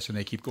hear this, and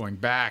they keep going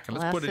back. And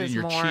let's Less put it in is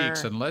your more.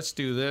 cheeks, and let's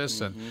do this,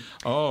 and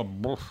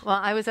Well,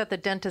 I was at the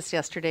dentist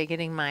yesterday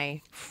getting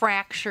my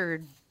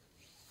fractured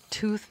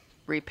tooth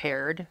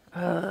repaired.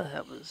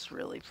 That was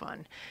really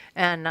fun.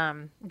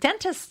 And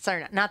dentists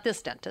are not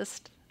this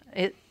dentist.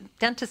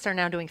 Dentists are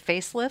now doing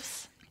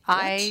facelifts,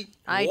 eye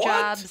What?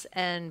 jobs,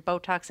 and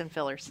Botox and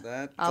fillers.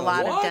 That a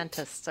lot of What?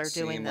 dentists are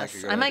doing Seemed like this.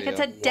 a good I'm like, it's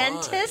a idea.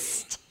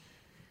 dentist.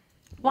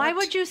 Why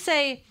would you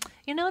say?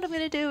 You know what I'm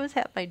going to do is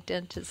have my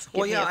dentist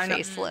give me a I know.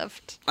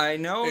 facelift. I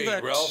know Hey,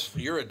 that. Ralph,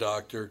 you're a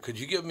doctor. Could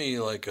you give me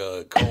like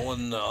a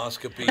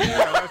colonoscopy?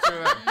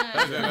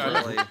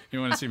 Really. you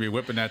want to see me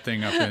whipping that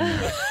thing up in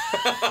there.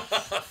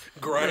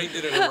 Grind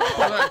it in a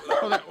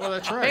rock. Well,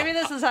 that's right. Maybe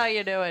this is how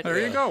you do it. There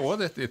you go. Well,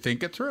 they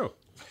think it through.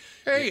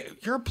 Hey,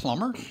 you're a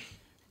plumber.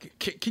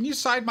 Can you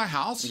side my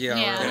house? Yeah.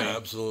 Yeah. Yeah,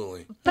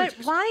 absolutely. But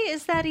why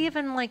is that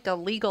even like a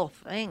legal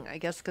thing? I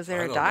guess because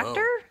they're I a don't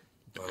doctor?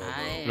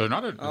 They're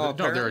not a. Oh, no,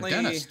 they're a apparently,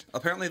 dentist.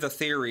 apparently the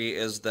theory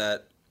is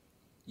that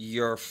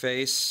your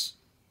face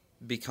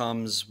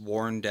becomes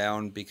worn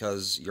down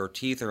because your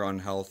teeth are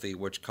unhealthy,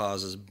 which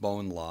causes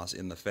bone loss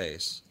in the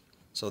face.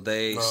 So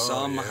they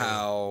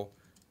somehow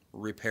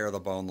repair the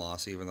bone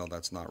loss, even though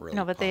that's not really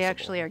No, but they possible.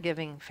 actually are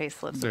giving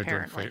facelifts. They're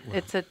doing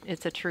Apparently,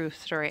 it's a true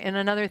story. And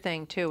another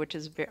thing too, which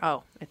is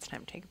it's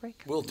time to take a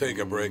break. We'll take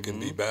a break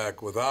and be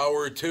back with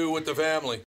hour 2 with the family.